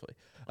home safely.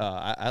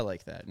 I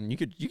like that. And you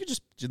could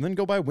just then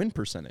go by win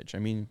percentage. I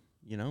mean,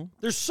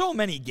 there's so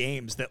many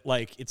games that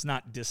it's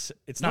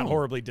not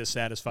horribly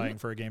dissatisfying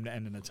for a game to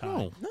end in a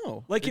tie.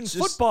 No. Like in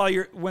football,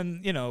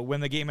 when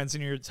the game ends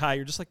in your tie,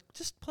 you're just like,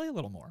 just play a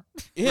little more.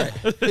 Yeah.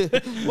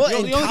 Well,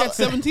 you only got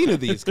 17 of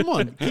these. Come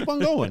on, keep on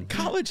going.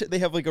 College, they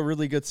have a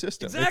really good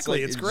system.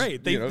 Exactly, it's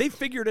great. They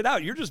figured it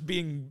out. You're just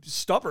being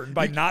stubborn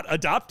by not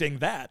adopting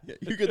that.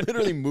 You could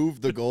literally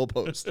move the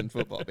goalpost in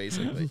football,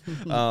 basically.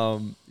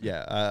 I'm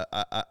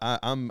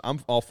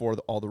all for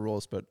all the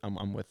rules, but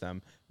I'm with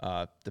them.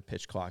 The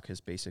pitch clock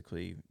has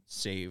basically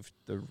saved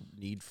the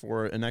need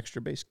for an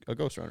extra a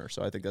ghost runner.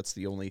 So I think that's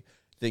the only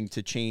thing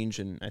to change,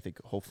 and I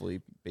think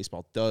hopefully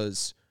baseball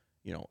does,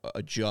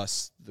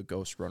 adjust the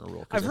ghost runner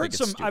rule. I've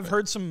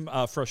heard some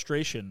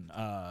frustration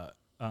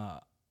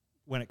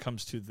when it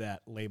comes to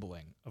that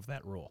labeling of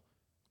that rule.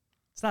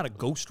 It's not a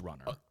ghost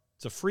runner;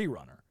 it's a free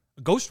runner.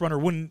 A ghost runner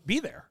wouldn't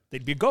be there.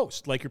 They'd be a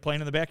ghost, like you're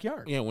playing in the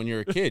backyard. Yeah, when you're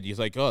a kid, you're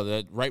like, oh,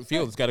 that right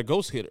field's got a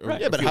ghost hit. Right.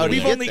 Yeah, but how do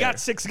you We've only got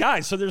 6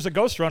 guys, so there's a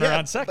ghost runner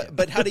on second.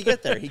 But how did he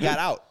get there? He got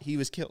out. He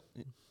was killed.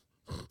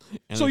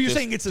 So you're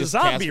saying it's a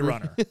zombie Casper.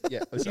 runner?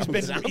 Yeah,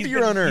 Zombie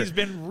runner. He's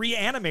been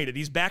reanimated.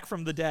 He's back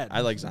from the dead.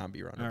 I like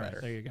zombie runner All right,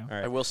 better. there you go. All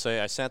right. I will say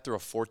I sat through a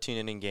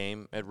 14-inning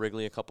game at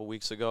Wrigley a couple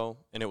weeks ago,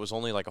 and it was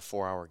only like a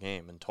 4-hour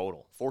game in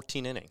total.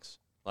 14 innings.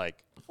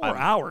 Like 4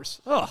 hours.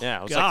 Oh, yeah,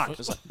 it was God.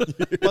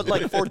 but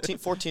like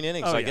 14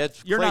 innings. Oh, like yeah.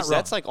 it's You're crazy. not wrong.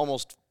 That's like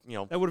almost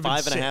That would've been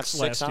 5.5, 6 6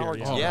 last year, hours.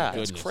 yeah. Yeah,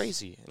 Oh, it's goodness.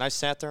 crazy. And I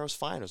sat there. It was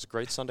fine. It was a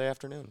great Sunday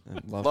afternoon.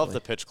 Lovely. Love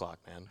the pitch clock,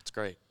 man. It's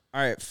great.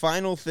 All right,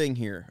 final thing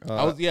here.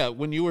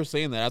 When you were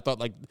saying that, I thought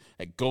like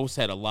Ghost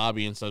had a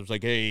lobby and stuff. I was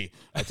like, hey,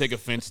 I take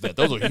offense to that.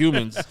 Those are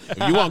humans. If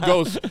you want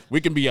Ghosts,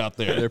 we can be out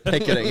there. They're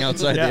picketing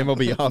outside the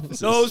MLB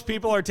offices. Those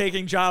people are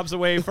taking jobs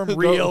away from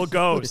real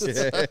ghosts.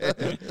 All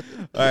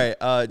right,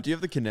 do you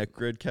have the Connect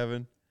grid,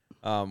 Kevin?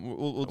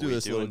 We'll do We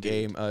this do little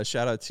indeed. game.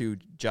 Shout out to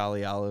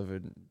Jolly Olive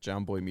and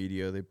John Boy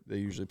Media. They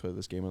usually play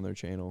this game on their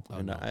channel.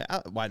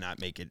 Why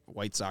not make it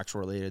White Sox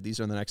related? These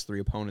are the next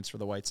 3 opponents for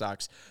the White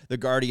Sox: the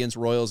Guardians,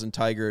 Royals, and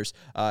Tigers.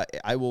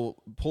 I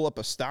will pull up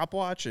a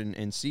stopwatch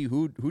and see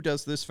who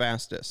does this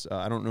fastest.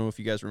 I don't know if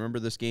you guys remember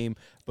this game,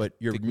 but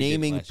you're think we did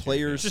naming last year,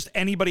 players. Just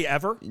anybody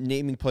ever?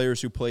 Naming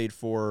players who played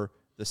for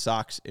the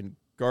Sox and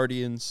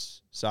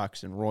Guardians,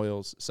 Sox and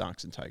Royals,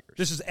 Sox and Tigers.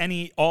 This is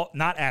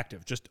not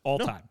active, just all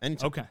time.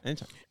 Anytime. Okay.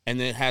 Anytime.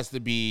 And it has to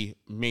be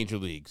major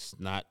leagues,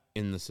 not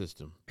in the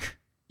system.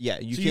 Yeah,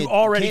 You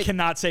already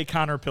cannot say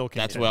Connor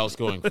Pilkington. That's what I was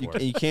going for.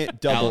 You can't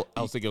double.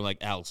 I was thinking like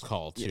Alex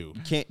Call too.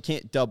 You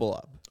can't double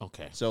up.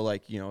 Okay. So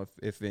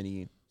if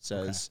Vinny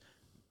says,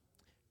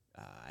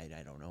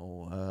 I don't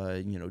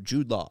know,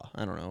 Jude Law.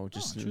 I don't know,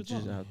 just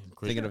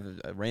thinking of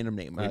a random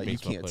name. Great You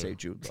baseball can't say player.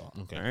 Jude Law.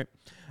 Okay.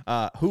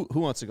 All right. Who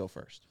wants to go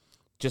first?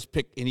 Just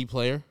pick any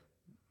player.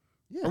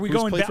 Yeah, Are we who's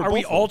going played back? for Are we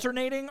both of them?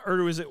 alternating,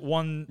 or is it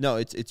one? No,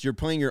 it's you're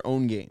playing your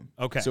own game.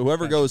 Okay. So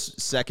whoever Gotcha.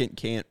 goes second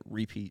can't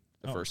repeat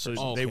the first. So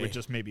person. they Okay. would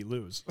just maybe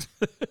lose.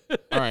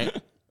 All right.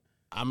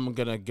 I'm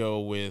gonna go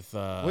with.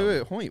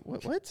 Wait.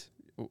 What?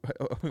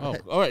 Oh,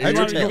 all right.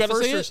 Heads You or gotta tails?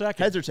 say First or it.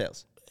 second? Heads or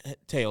tails?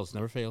 Tails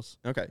never fails.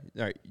 Okay.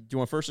 All right. Do you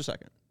want first or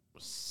second?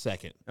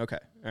 Second. Okay.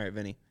 All right,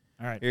 Vinny.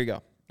 All right. Here you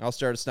go. I'll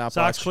start a stopwatch.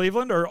 Sox,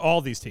 Cleveland, or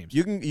all these teams?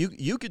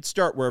 You could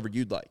start wherever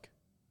you'd like.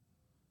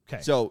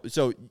 Okay. So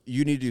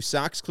you need to do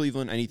Sox,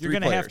 Cleveland. I need You're 3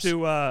 going to players.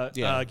 have to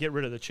Yeah. get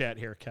rid of the chat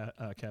here,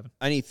 Kevin.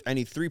 I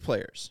need 3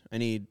 players. I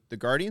need the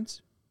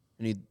Guardians.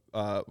 I need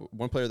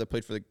one player that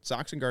played for the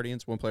Sox and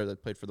Guardians, one player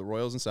that played for the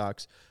Royals and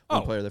Sox,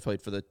 one player that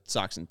played for the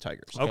Sox and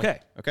Tigers.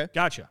 Okay. Okay.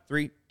 Gotcha.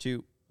 3,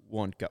 2,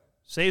 1, go.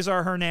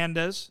 Cesar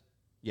Hernandez,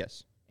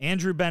 Yes.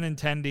 Andrew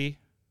Benintendi,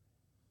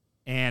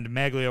 and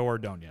Maglio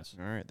Ordonez.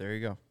 All right. There you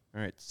go.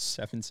 All right.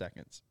 7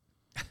 seconds.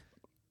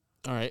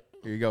 All right.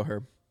 Here you go,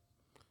 Herb.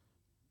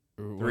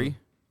 3,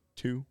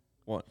 2,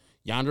 1.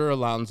 Yonder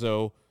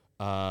Alonso.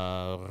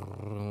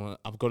 I'll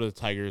go to the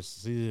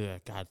Tigers. Ugh,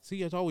 God,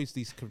 see, it's always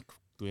these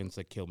twins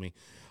that kill me.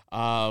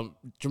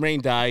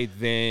 Jermaine died.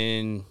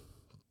 Then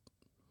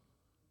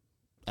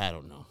I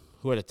don't know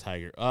who had a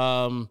Tiger.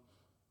 I'm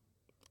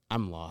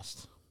I'm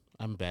lost.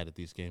 I'm bad at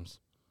these games.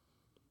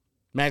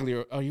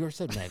 Maglio. Oh, you already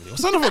said Maglio.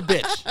 Son of a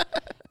bitch.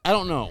 I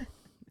don't know.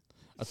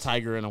 A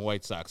Tiger and a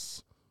White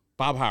Sox.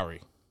 Bob Howery.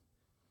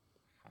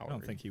 I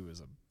don't think he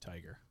was a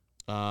Tiger.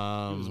 He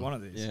He was one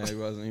of these. Yeah, he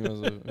wasn't. He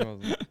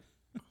wasn't.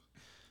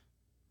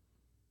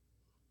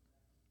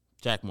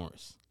 Jack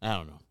Morris. I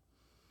don't know.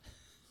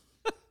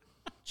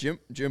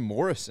 Jim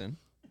Morrison.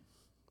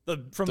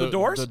 From the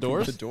Doors? The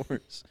Doors? The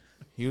Doors.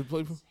 He would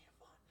play for...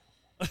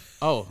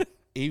 Oh,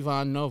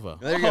 Ivan Nova.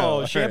 There you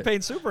go. Oh, Champagne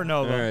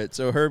Supernova. All right,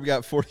 so Herb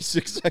got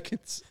 46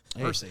 seconds.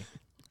 Hey. Mercy.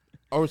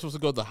 Are we supposed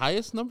to go the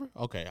highest number?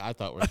 Okay, I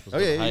thought we were supposed to go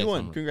the Okay, highest you won.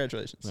 number.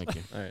 Congratulations. Thank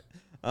you. All right.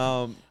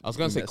 I was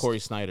going to say missed. Corey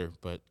Snyder,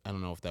 but I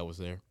don't know if that was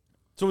there.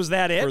 So was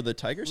that it? For the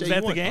Tigers? Was Yeah, that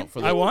you the won. game? No,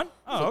 for the- I won?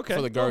 Oh, okay.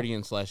 For the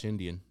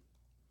Guardian/Indian.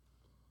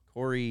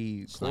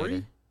 Corey. Snyder. How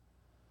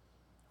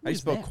do you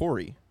spell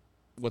Corey?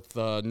 With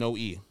no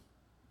E.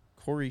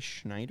 Corey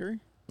Schneider?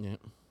 Yeah.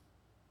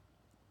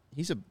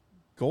 He's a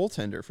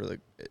goaltender for the.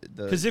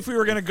 Because if we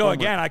were going to go former-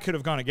 again, I could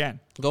have gone again.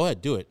 Go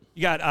ahead, do it.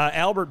 You got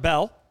Albert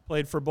Bell,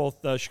 played for both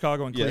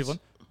Chicago and Yes. Cleveland.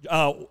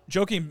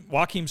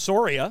 Joakim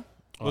Soria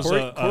was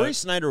Corey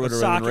Snyder would have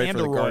sock been right and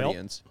for the a Royal.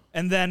 Guardians.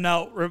 And then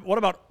what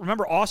about,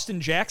 remember Austin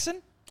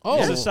Jackson? Oh,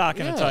 He's a sock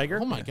and a yeah. Tiger.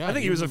 Oh, my God. I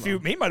think he was a few.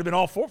 He might have been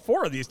all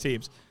four of these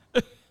teams.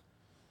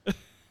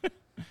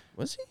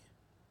 Was he?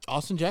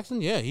 Austin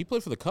Jackson? Yeah, he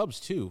played for the Cubs,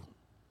 too.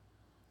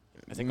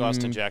 I think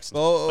Austin Jackson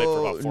played for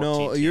about 14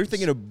 no, you're teams.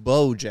 thinking of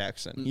Bo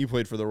Jackson. He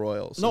played for the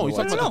Royals. No, and he's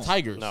the talking White about Sox. the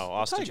Tigers. No,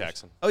 Austin Tigers.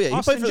 Jackson. Oh yeah, he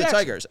Austin played for the Jackson.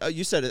 Tigers.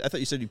 You said it. I thought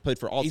you said he played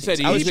for all He teams. said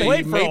he, I was he checking,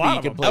 played for a lot maybe of he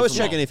them. could play I was for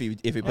checking all.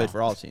 if he played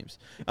for all teams.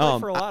 played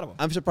for a lot of them.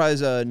 I'm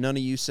surprised none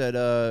of you said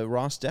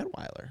Ross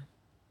Detweiler.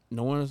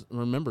 No one has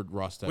remembered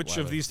Ross Detweiler. Which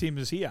of these teams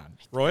is he on?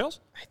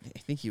 Royals? I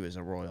think he was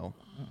a Royal.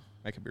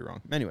 I could be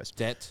wrong. Anyways,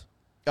 Det.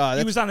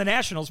 He was on the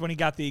Nationals when he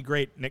got the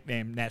great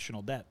nickname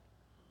National Debt.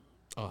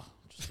 Oh,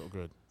 just so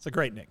good. It's a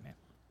great nickname.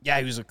 yeah,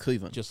 he was a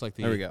Cleveland. Just like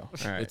the there we go.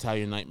 All right,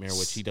 Italian Nightmare,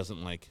 which he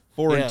doesn't like.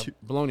 4 and yeah, 2.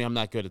 Baloney, I'm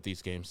not good at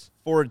these games.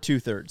 4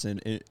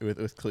 2/3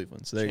 with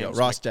Cleveland. So there you go. James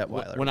Ross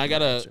Detweiler. When I was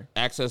got my to answer.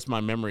 access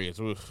my memory, it's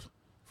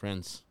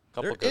friends.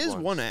 Couple There good is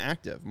ones. one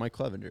active, Mike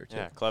Clevenger too.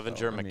 Yeah,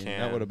 Clevenger, I mean, McCann.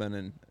 that would have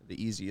been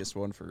the easiest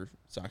one for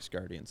Sox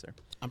Guardians there.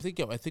 I think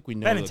we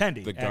know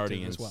Benintendi the active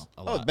Guardians as well.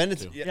 a Oh, lot. Bennett.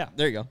 too. Yeah,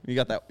 there you go. You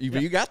got that.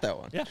 You got that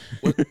one. Yeah.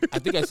 I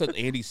think I said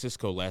Andy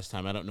Sisco last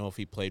time. I don't know if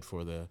he played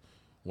for the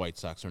White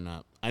Sox or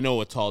not. I know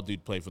a tall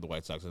dude played for the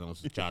White Sox. I know it was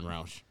John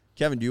Roush.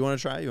 Kevin, do you want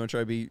to try? You want to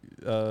try to beat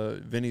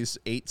Vinny's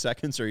 8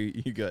 seconds, or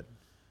you good?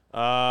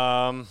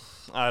 I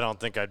don't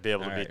think I'd be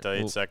able to All beat right, the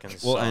 8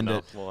 seconds. We'll so end no,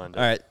 it. We'll end it.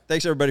 All right.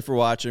 Thanks, everybody, for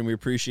watching. We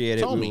appreciate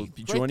it. Tell We me, will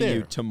be right joining you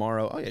there.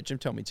 tomorrow. Oh, yeah, Jim,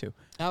 tell me too.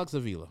 Alex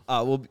Avila.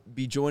 We'll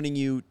be joining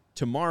you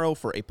tomorrow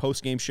for a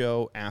post-game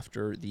show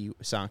after the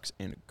Sox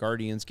and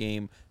Guardians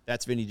game.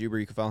 That's Vinny Duber.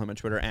 You can follow him on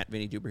Twitter at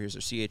Vinny Duber. Here's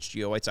our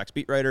CHGO White Sox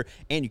beat writer,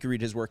 and you can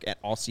read his work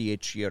at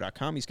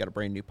allchgo.com. He's got a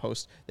brand new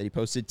post that he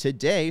posted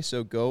today,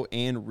 so go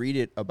and read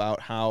it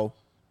about how,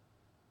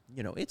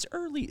 it's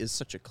early is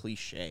such a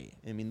cliche.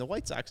 I mean, the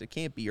White Sox, it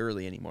can't be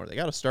early anymore. They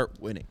got to start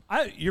winning.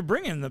 You're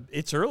bringing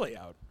it's early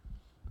out.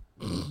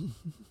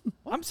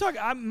 I'm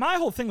talking. My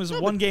whole thing was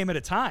one game at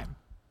a time.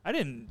 I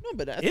didn't. No,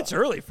 but it's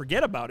early.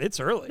 Forget about it. It's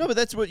early. No, but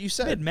that's what you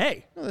said.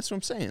 Mid-May. No, that's what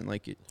I'm saying.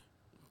 Like,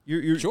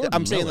 you're. Jordan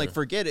I'm saying, Miller. like,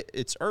 forget it.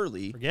 It's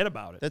early. Forget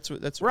about it.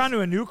 That's. We're on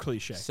to a new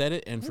cliche. Set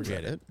it and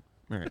forget it.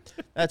 All right.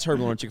 That's Herb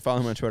Lawrence. You can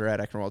follow him on Twitter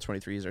at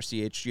Ecknerwall23. He's our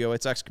CHGO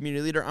White Sox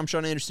community leader. I'm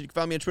Sean Anderson. You can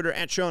follow me on Twitter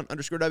at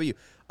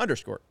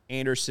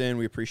Sean_W_Anderson.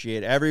 We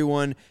appreciate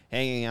everyone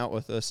hanging out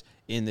with us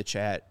in the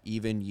chat,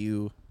 even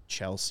you,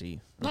 Chelsea.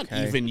 Not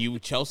Okay? even you,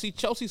 Chelsea.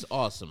 Chelsea's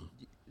awesome.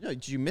 No,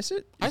 did you miss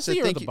it? I You see said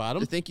her at thank the you-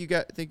 bottom. Thank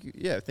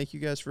you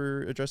guys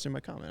for addressing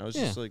my comment. I was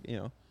just like,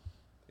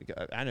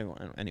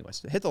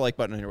 anyways, hit the like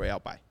button on your way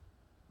out. Bye.